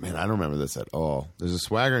Christian. Man, I don't remember this at all. There's a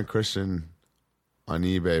Swagger and Christian on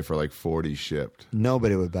eBay for like 40 shipped.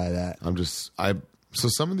 Nobody would buy that. So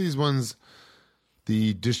some of these ones,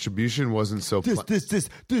 the distribution wasn't so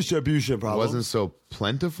distribution problem wasn't so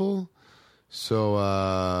plentiful. So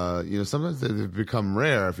sometimes they've become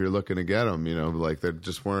rare if you're looking to get them. Like there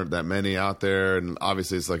just weren't that many out there, and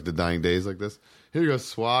obviously it's like the dying days like this. Here you go,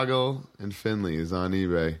 Swoggle and Finley is on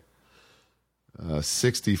eBay,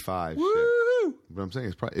 65. Woo! But I'm saying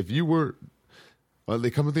it's probably if you were. Well,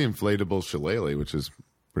 they come with the inflatable shillelagh, which is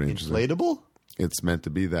pretty interesting. Inflatable? It's meant to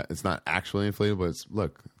be that. It's not actually inflatable.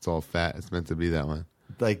 It's all fat. It's meant to be that one.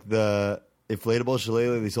 Like inflatable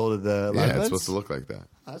shillelagh they sold at the live Yeah, it's events? supposed to look like that.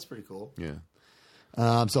 Oh, that's pretty cool. Yeah.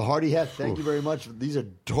 So Hardy Hef, thank you very much. These are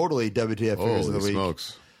totally WTF figures of the Holy week.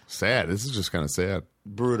 smokes. Sad. This is just kind of sad.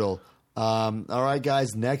 Brutal. All right,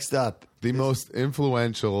 guys. Next up, the most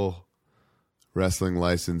influential wrestling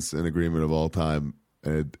license and agreement of all time.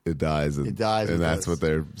 It dies. And, It dies and with that's us. what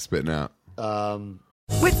they're spitting out.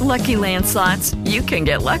 With Lucky Land Slots, you can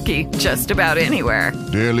get lucky just about anywhere.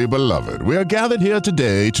 Dearly beloved, we are gathered here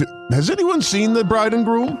today to... Has anyone seen the bride and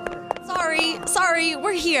groom? Sorry,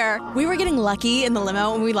 we're here. We were getting lucky in the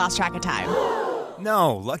limo and we lost track of time.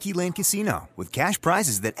 No, Lucky Land Casino, with cash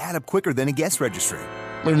prizes that add up quicker than a guest registry.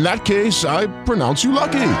 In that case, I pronounce you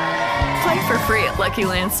lucky. Play for free at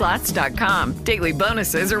LuckyLandSlots.com. Daily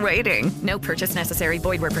bonuses are waiting. No purchase necessary.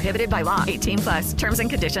 Void where prohibited by law. 18+. Terms and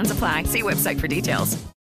conditions apply. See website for details.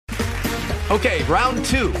 Okay, round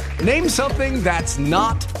 2. Name something that's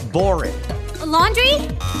not boring. A laundry?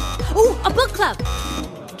 Ooh, a book club.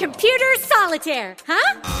 Computer solitaire,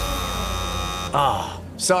 huh? Ah,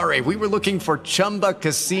 sorry, we were looking for Chumba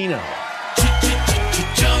Casino.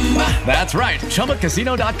 That's right,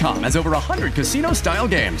 ChumbaCasino.com has over 100 casino-style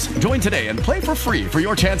games. Join today and play for free for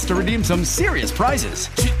your chance to redeem some serious prizes.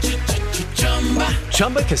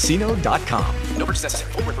 ChumbaCasino.com. No purchase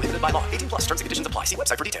necessary. Void where prohibited by law. 18+. Terms and conditions apply. See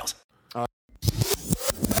website for details.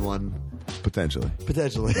 One. Potentially.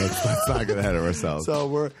 Let's not get ahead of ourselves. So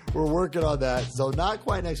we're working on that. So not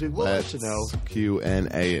quite next week. We'll let you know.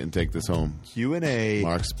 Q&A and take this home. Q&A.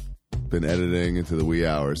 Mark's been editing into the wee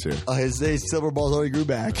hours here. His silver balls already grew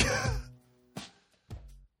back.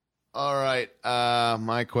 All right.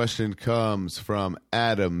 My question comes from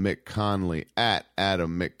Adam McConnelly at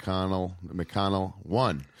Adam McConnell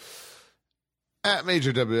 1. At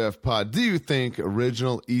Major WF Pod, do you think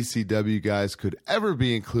original ECW guys could ever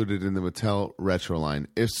be included in the Mattel Retro line?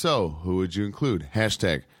 If so, who would you include?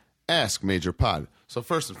 Hashtag Ask Major Pod. So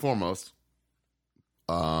first and foremost,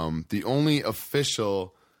 the only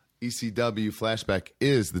official ECW flashback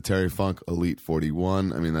is the Terry Funk Elite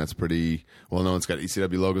 41. I mean, that's pretty well known. It's got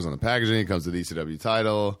ECW logos on the packaging. It comes with the ECW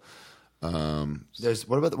title.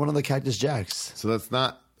 What about one of the Cactus Jacks? So that's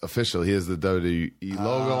not official. He has the WWE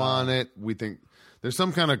logo on it. We think there's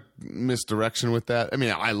some kind of misdirection with that. I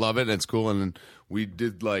mean, I love it. And it's cool. And we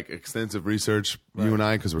did like extensive research, you and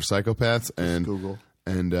I, because we're psychopaths. And Google.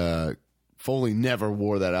 And Foley never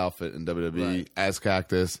wore that outfit in WWE as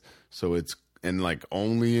Cactus. So it's like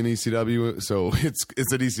only in ECW. So it's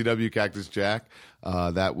an ECW Cactus Jack.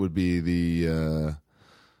 That would be the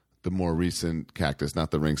more recent Cactus,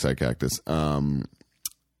 not the ringside Cactus.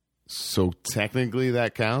 So technically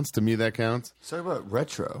that counts. To me, that counts. Let's talk about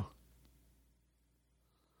retro.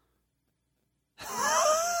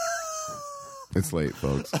 It's late,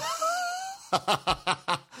 folks.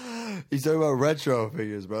 He's talking about retro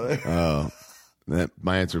figures, brother. Oh,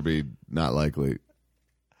 my answer would be not likely.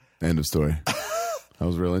 End of story. I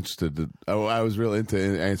was real interested. I was real into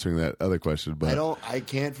answering that other question, but I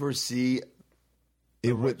can't foresee.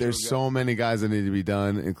 There's so many guys that need to be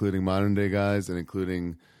done, including modern day guys and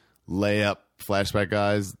including layup flashback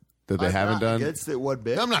guys that they haven't done. Against it one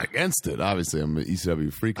bit. I'm not against it. Obviously, I'm an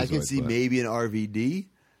ECW freak. I can see maybe an RVD,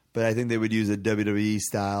 but I think they would use a WWE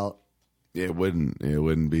style. Yeah, it wouldn't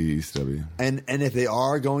be ECW. And if they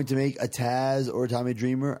are going to make a Taz or a Tommy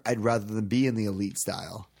Dreamer, I'd rather them be in the Elite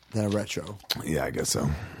style than a retro. Yeah, I guess so.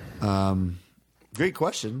 Great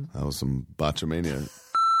question. That was some botchamania.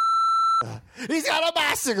 He's got a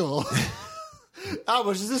bicycle. How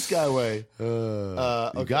much does this guy weigh?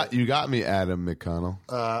 Okay. You got me, Adam McConnell.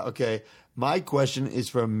 Okay. My question is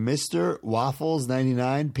from Mr. Waffles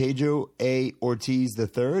 99, Pedro A. Ortiz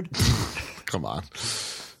III. Come on.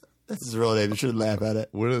 That's his real name. You shouldn't laugh at it.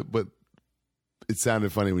 But it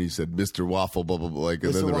sounded funny when you said Mr. Waffle, blah, blah, blah. Like,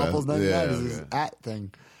 Mr. Waffles 99 is his okay. at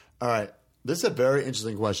thing. All right. This is a very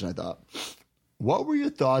interesting question, I thought. What were your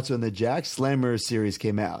thoughts when the Jack Slammer series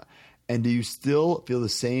came out? And do you still feel the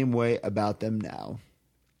same way about them now?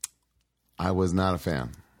 I was not a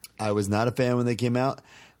fan. I was not a fan when they came out,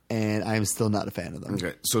 and I am still not a fan of them.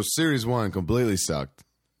 Okay, so Series 1 completely sucked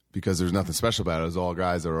because there's nothing special about it. It was all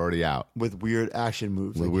guys that are already out. With weird action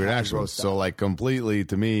moves. With weird action moves. So, like, completely,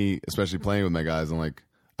 to me, especially playing with my guys, I'm like,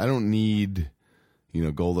 I don't need,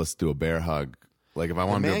 Goldust to do a bear hug. Like, if I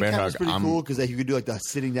want to do a bear hug, was pretty cool because you could do, like, the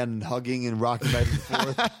sitting down and hugging and rocking back and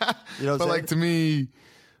forth. You know what I'm But, like, to me,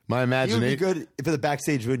 my imagination... It would be good for the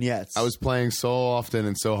backstage vignettes. I was playing so often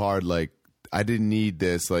and so hard, like, I didn't need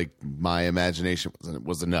this. Like, my imagination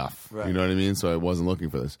was enough. Right. You know what I mean? So I wasn't looking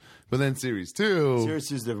for this. But then Series 2... Series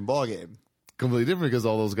 2 is a different ballgame. Completely different because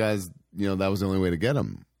all those guys, that was the only way to get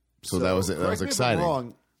them. So that was correct me if I'm exciting.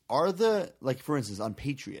 wrong. Are the, like, for instance, on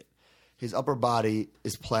Patriot, his upper body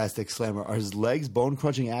is plastic Slammer. Are his legs bone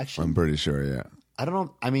crunching action? I'm pretty sure, yeah. I don't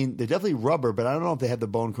know. I mean, they're definitely rubber, but I don't know if they have the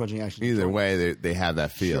bone crunching action. Either way, they have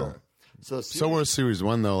that feel. Sure. So we're Series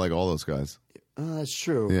 1, though, like all those guys. That's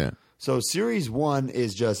true. Yeah. So Series 1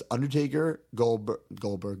 is just Undertaker, Goldberg,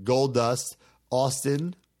 Goldust,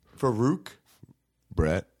 Austin, Farouk,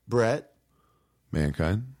 Brett,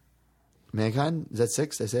 Mankind. Is that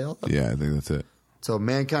 6? Did I say all that? Yeah, I think that's it. So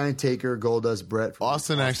Mankind, Taker, Goldust, Brett.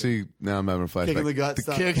 Austin actually, now I'm having a flashback. Kick in the gut.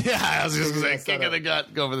 Yeah, I was just going to say kick in the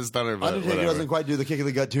gut, go for the stunner. But Undertaker whatever. doesn't quite do the kick in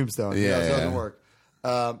the gut tombstone. Yeah, It doesn't work.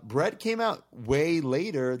 Brett came out way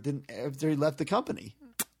later than after he left the company.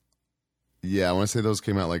 Yeah, I want to say those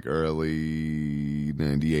came out like early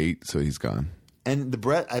 98, so he's gone. And the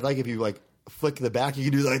Brett, I like if you like flick the back, you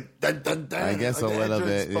can do like dun, dun, dun, I guess like a little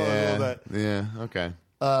bit. Yeah. Yeah, okay.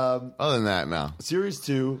 Other than that, no. Series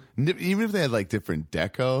 2. Even if they had like different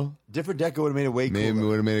deco would have made it way cooler. Maybe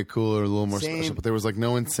would have made it cooler, a little more Same. special. But there was like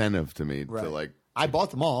no incentive to me to like. I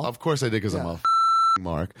bought them all. Of course I did because I'm a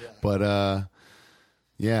Mark. Yeah. But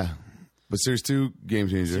yeah. But Series 2, game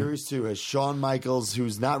changer. Series 2 has Shawn Michaels,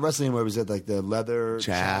 who's not wrestling anymore. He had like the leather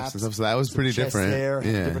chaps and stuff. So that was pretty different. Hair,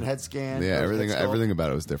 different head scan. Yeah, everything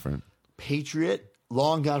about it was different. Patriot.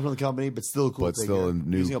 Long gone from the company, but still a cool but figure. Still a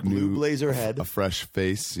new, using a blue blazer head, a fresh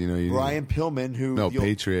face. You know, Brian Pillman, who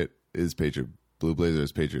Patriot is Patriot. Blue blazer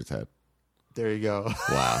is Patriot's head. There you go.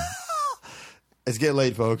 Wow, it's getting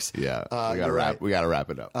late, folks. Yeah, we gotta wrap. We gotta wrap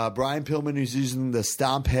it up. Brian Pillman, who's using the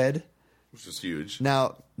Stomp head, which is huge.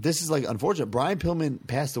 Now, this is like unfortunate. Brian Pillman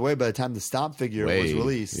passed away by the time the Stomp figure was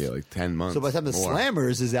released. Yeah, like 10 months. So by the time the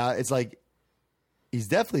Slammers is out, it's like he's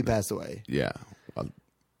definitely passed away. Yeah,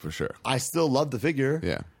 for sure. I still love the figure.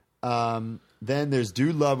 Yeah. Then there's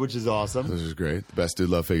Dude Love, which is awesome. This is great. The best Dude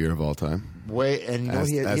Love figure of all time. And you know,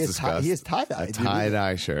 he has tie-dye. A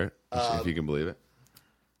tie-dye shirt, if you can believe it.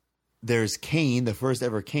 There's Kane, the first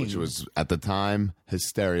ever Kane. Which was, at the time,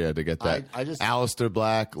 hysteria to get that. Aleister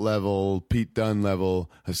Black level, Pete Dunne level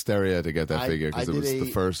hysteria to get that figure because it was the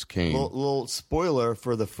first Kane. Little spoiler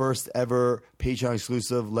for the first ever Patreon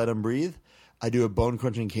exclusive Let 'Em Breathe. I do a bone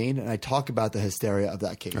crunching Kane, and I talk about the hysteria of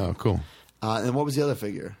that Kane. Oh, cool. And what was the other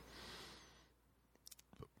figure?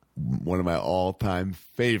 One of my all-time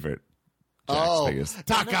favorite Jax figures.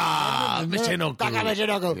 Taka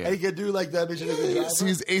Michinoku. Yeah. And he could do like that Michinoku. See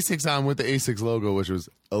his ASICs on with the ASICs logo, which was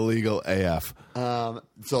illegal AF.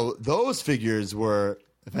 So those figures were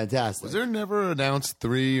fantastic. Was there never announced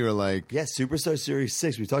 3 or like... Yeah, Superstar Series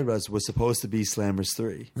 6, we talked about this, was supposed to be Slammers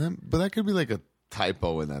 3. But that could be like a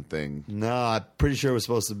typo in that thing. No, I'm pretty sure it was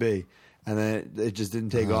supposed to be. And then it just didn't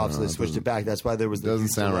take off, so they switched it back. That's why there was the doesn't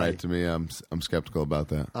sound right to me. I'm skeptical about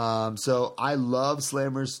that. So I love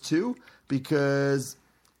Slammers too because,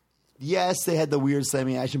 yes, they had the weird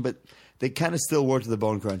slamming action, but they kind of still worked with the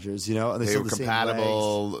Bone Crunchers, you know? And they were the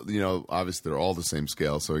compatible. You know, obviously they're all the same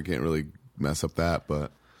scale, so we can't really mess up that.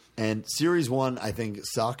 But and Series 1, I think,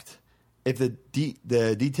 sucked. If the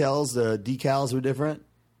details, the decals were different,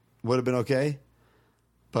 would have been okay.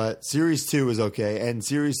 But Series 2 was okay. And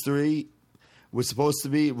Series 3 was supposed to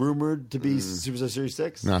be rumored to be Superstar Series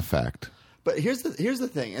 6. Not fact. But here's the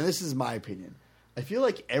thing, and this is my opinion. I feel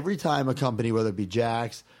like every time a company, whether it be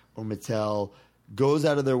Jax or Mattel, goes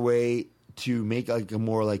out of their way to make like a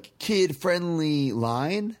more like kid-friendly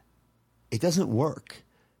line, it doesn't work.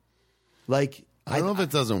 Like I don't know if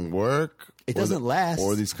it doesn't work. It doesn't last.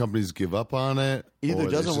 Or these companies give up on it. Either or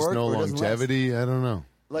doesn't there's work just no or doesn't longevity. last. I don't know.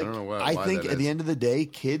 Like, I don't know why I think at the end of the day,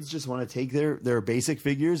 kids just want to take their basic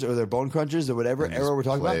figures or their Bone Crunchers or whatever era we're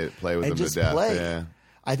talking about, play with and them just to death. play. Yeah.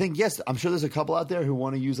 I think, yes, I'm sure there's a couple out there who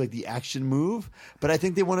want to use like the action move, but I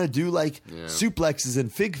think they want to do like suplexes and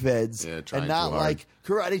fig feds and not like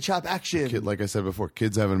karate chop action. Like I said before,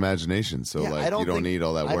 kids have an imagination, so like you don't need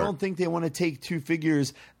all that work. I don't think they want to take two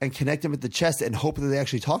figures and connect them at the chest and hope that they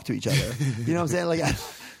actually talk to each other. You know what I'm saying? Like,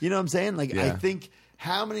 you know what I'm saying? Like, I think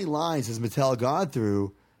how many lines has Mattel gone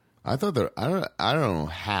through? I thought I don't know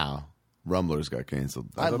how Rumblers got canceled.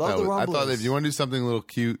 I love the Rumblers. I thought if you want to do something a little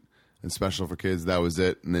cute and special for kids, that was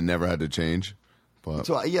it, and they never had to change. But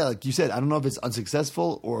so yeah, like you said, I don't know if it's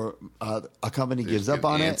unsuccessful or a company gives up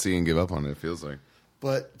on it. And give up on it. It feels like.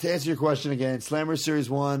 But to answer your question again, Slammer Series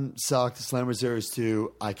 1 sucked. Slammer Series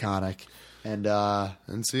 2 iconic. And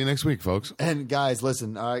see you next week, folks. And guys,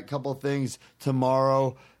 listen. All right, couple of things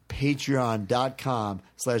tomorrow.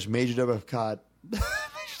 Patreon.com/MajorWFPod.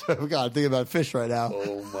 God, I'm thinking about fish right now.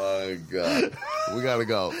 Oh my God. We gotta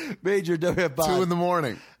go. Major WFPod. 2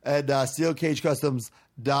 a.m. And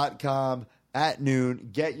SteelCageCustoms.com at noon.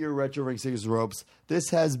 Get your retro ring stickers and ropes. This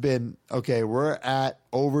has been, okay, we're at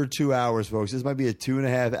over 2 hours, folks. This might be a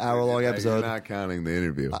 2.5 hour long episode. You're not counting the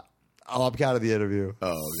interview. Oh, I'm counting the interview.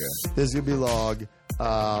 Oh, okay. This is going to be long.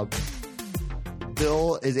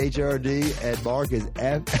 Bill is HRD and Mark is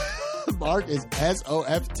F. Mark is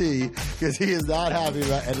SOFT because he is not happy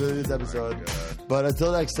about editing this episode. But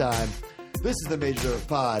until next time, this is the Major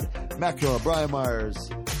Pod. Matt Killer, Brian Myers.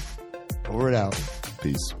 Over and out.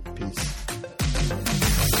 Peace. Peace.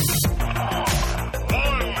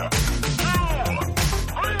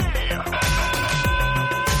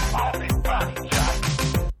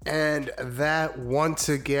 And that once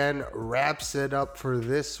again wraps it up for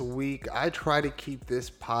this week. I try to keep this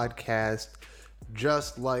podcast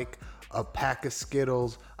just like a pack of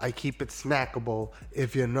Skittles. I keep it snackable,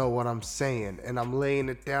 if you know what I'm saying. And I'm laying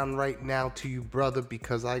it down right now to you, brother,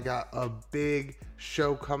 because I got a big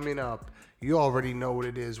show coming up. You already know what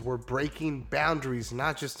it is. We're breaking boundaries,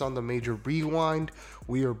 not just on the Major Rewind.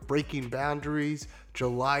 We are breaking boundaries.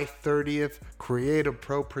 July 30th, Creative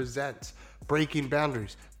Pro presents Breaking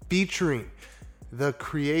Boundaries, featuring the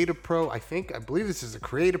Creative Pro. I believe this is a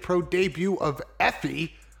Creative Pro debut of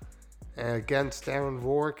Effie against Aaron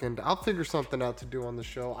Vork, and I'll figure something out to do on the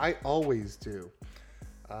show. I always do.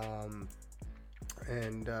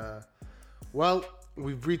 Well,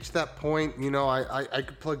 we've reached that point. You know, I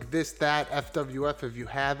could plug this, that, FWF. If you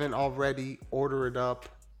haven't already, order it up.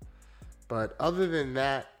 But other than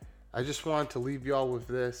that, I just wanted to leave y'all with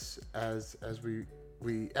this as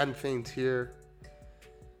we end things here.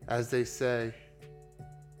 As they say,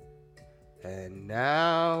 and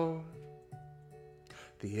now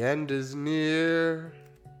the end is near,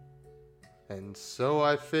 and so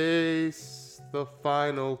I face the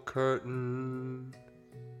final curtain.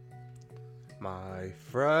 My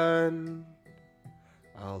friend,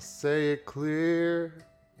 I'll say it clear,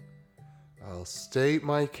 I'll state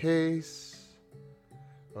my case,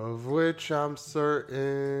 of which I'm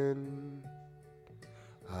certain.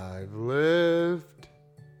 I've lived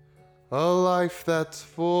a life that's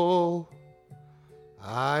full.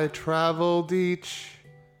 I traveled each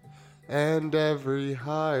and every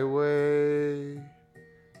highway,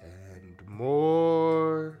 and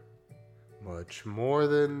more, much more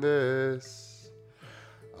than this.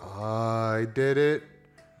 I did it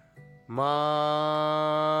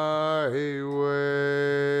my way.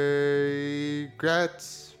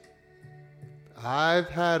 Regrets, I've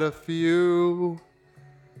had a few,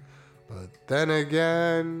 but then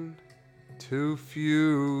again, too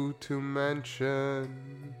few to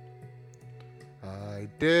mention. I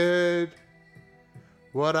did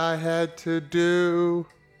what I had to do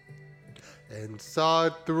and saw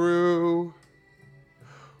it through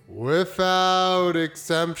without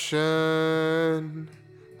exemption.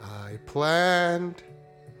 I planned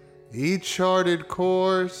each charted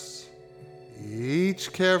course,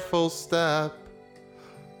 each careful step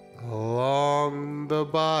along the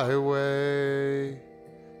byway,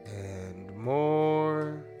 and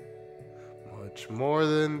more, much more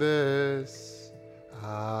than this,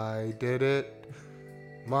 I did it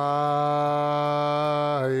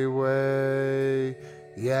my way.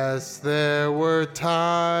 Yes, there were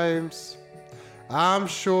times, I'm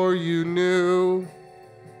sure you knew,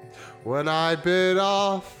 when I bit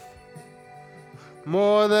off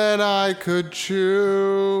more than I could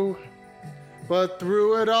chew. But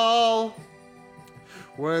through it all,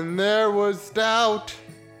 when there was doubt,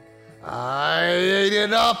 I ate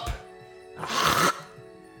it up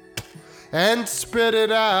and spit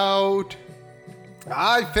it out.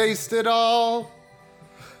 I faced it all,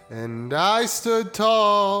 and I stood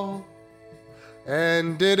tall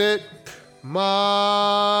and did it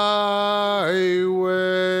my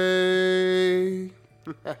way.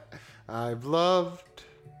 I've loved,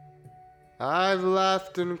 I've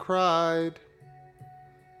laughed and cried,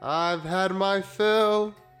 I've had my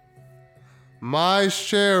fill, my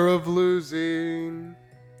share of losing,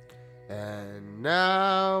 and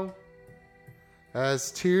now,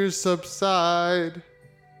 as tears subside,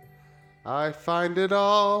 I find it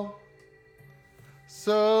all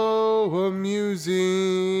so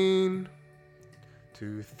amusing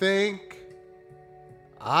to think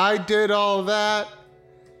I did all that,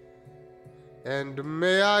 and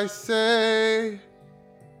may I say,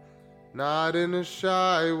 not in a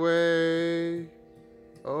shy way.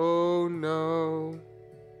 Oh no,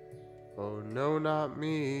 not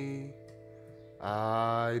me.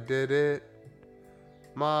 I did it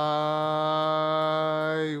my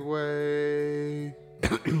way.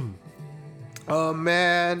 A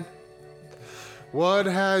man, what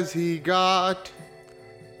has he got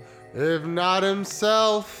if not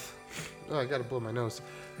himself? Oh, I gotta blow my nose.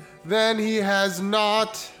 Then he has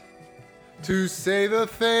not to say the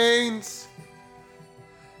things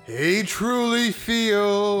he truly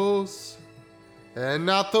feels. and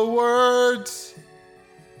not the words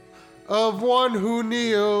of one who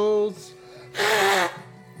kneels.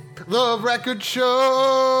 The record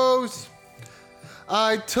shows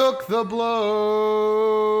I took the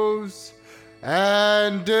blows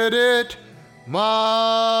and did it my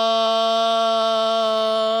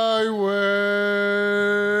way.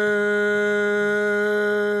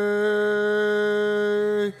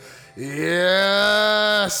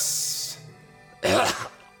 Yes.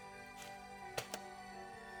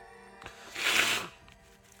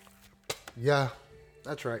 Yeah,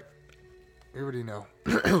 that's right. You already know.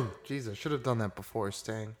 Jeez, I should have done that before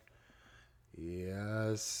staying.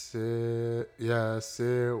 Yes, it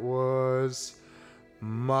was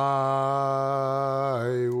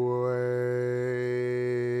my way.